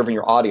up and serving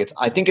your audience,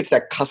 I think it's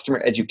that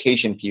customer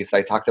education piece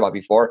I talked about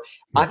before.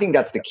 I think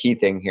that's the key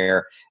thing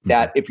here,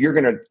 that if you're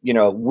going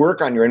to,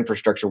 work on your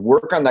infrastructure,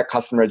 work on that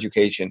customer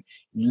education,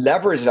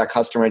 leverage that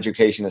customer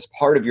education as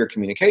part of your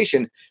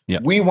communication,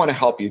 we want to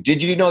help you.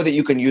 Did you know that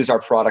you can use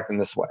our product in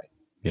this way?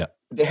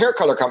 The hair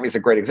color company is a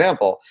great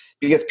example,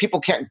 because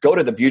people can't go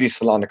to the beauty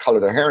salon to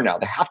color their hair now.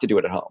 They have to do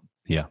it at home.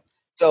 Yeah.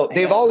 So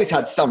they've always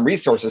had some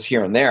resources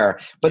here and there,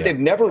 but they've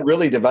never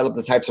really developed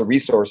the types of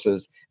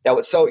resources that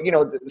would,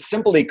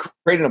 simply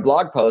creating a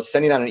blog post,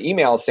 sending out an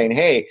email saying,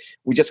 hey,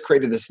 we just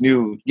created this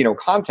new,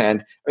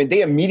 content. I mean,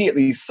 they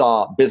immediately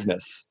saw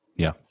business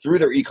through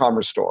their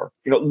e-commerce store.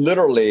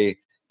 Literally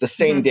the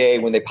same day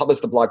when they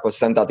publish the blog post,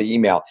 send out the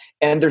email,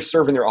 and they're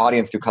serving their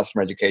audience through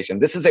customer education.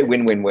 This is a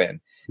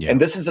win-win-win. Yeah. And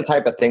this is the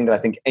type of thing that I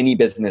think any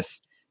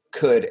business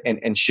could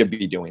and should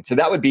be doing. So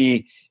that would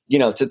be,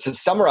 to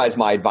summarize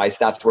my advice,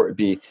 that's where it would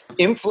be.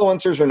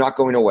 Influencers are not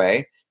going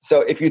away.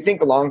 So if you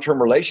think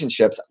long-term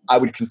relationships, I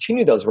would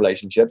continue those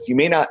relationships. You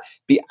may not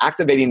be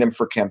activating them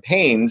for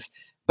campaigns,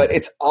 but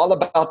it's all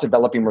about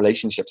developing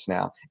relationships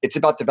now. It's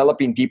about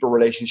developing deeper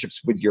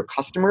relationships with your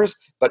customers,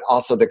 but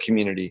also the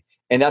community.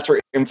 And that's where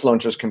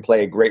influencers can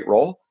play a great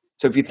role.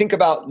 So if you think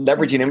about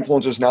leveraging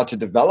influencers now to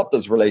develop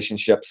those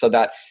relationships so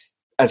that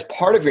as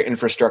part of your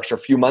infrastructure a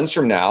few months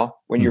from now,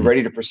 when you're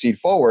ready to proceed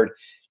forward,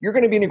 you're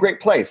going to be in a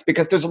great place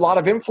because there's a lot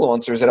of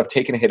influencers that have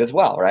taken a hit as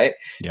well, right?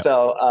 Yep.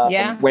 So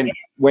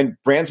when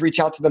brands reach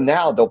out to them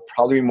now, they'll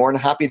probably be more than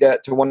happy to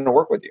want to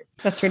work with you.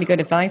 That's really good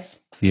advice.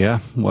 Yeah,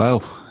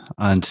 wow.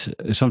 And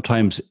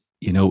sometimes,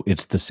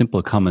 it's the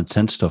simple common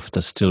sense stuff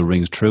that still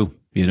rings true.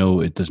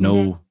 There's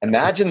no...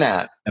 Imagine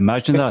that.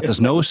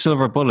 There's no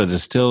silver bullet.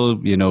 It's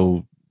still,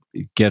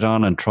 get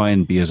on and try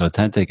and be as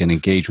authentic and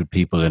engage with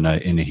people in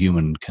a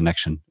human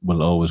connection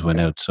will always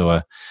win out.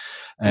 So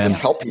just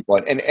help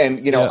people.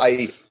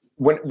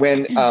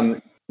 When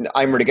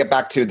I'm to get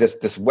back to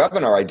this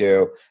webinar I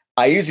do,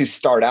 I usually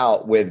start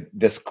out with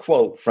this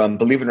quote from,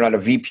 believe it or not, a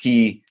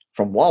VP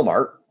from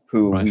Walmart,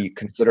 who we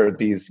consider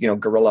these,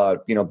 guerrilla,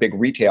 big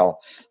retail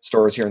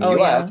stores here in the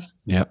US,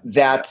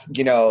 that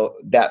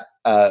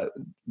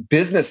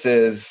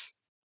businesses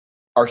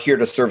are here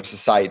to serve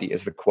society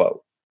is the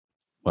quote.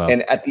 Wow.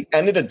 And at the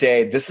end of the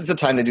day, this is the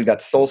time to do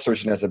that soul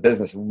searching as a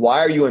business. Why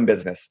are you in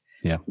business?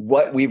 Yeah.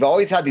 What we've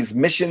always had these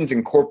missions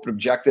and corporate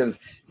objectives.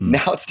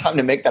 Now it's time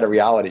to make that a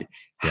reality.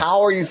 Yeah.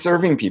 How are you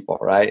serving people,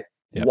 right?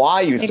 Yeah.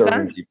 Why are you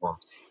serving people?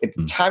 It's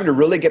time to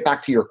really get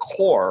back to your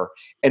core.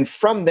 And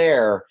from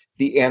there,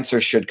 the answer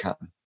should come.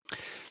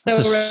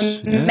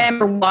 So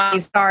remember why you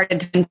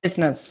started in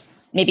business.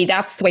 Maybe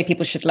that's the way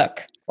people should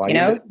look.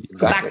 Exactly.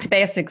 Go back to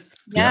basics.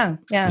 Yeah.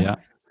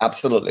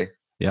 Absolutely.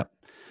 Yeah.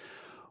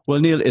 Well,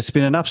 Neal, it's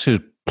been an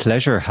absolute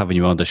pleasure having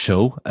you on the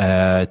show.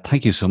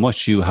 Thank you so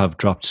much. You have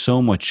dropped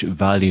so much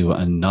value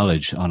and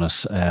knowledge on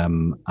us,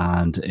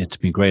 and it's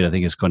been great. I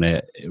think it's going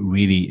to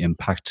really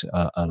impact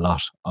a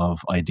lot of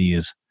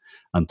ideas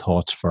and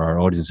thoughts for our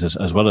audiences,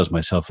 as well as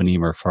myself and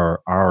Emer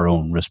for our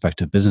own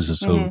respective businesses.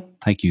 So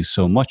thank you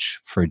so much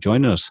for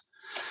joining us.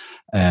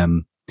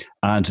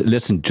 And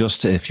listen,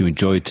 just if you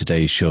enjoyed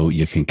today's show,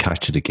 you can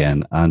catch it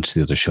again and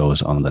the other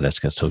shows on the Let's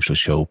Get Social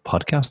Show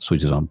podcast,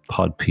 which is on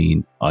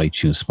Podbean,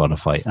 iTunes,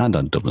 Spotify, and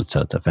on Dublin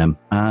South FM.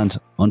 And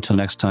until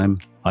next time,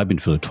 I've been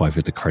Philip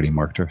Twyford, the Cardi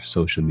Marketer,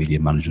 Social Media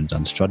Management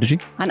and Strategy.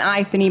 And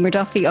I've been Emer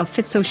Duffy of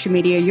Fit Social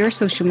Media, your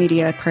social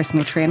media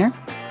personal trainer.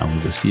 And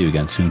we will see you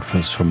again soon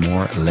for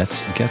more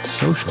Let's Get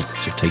Social.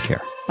 So take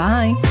care.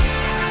 Bye.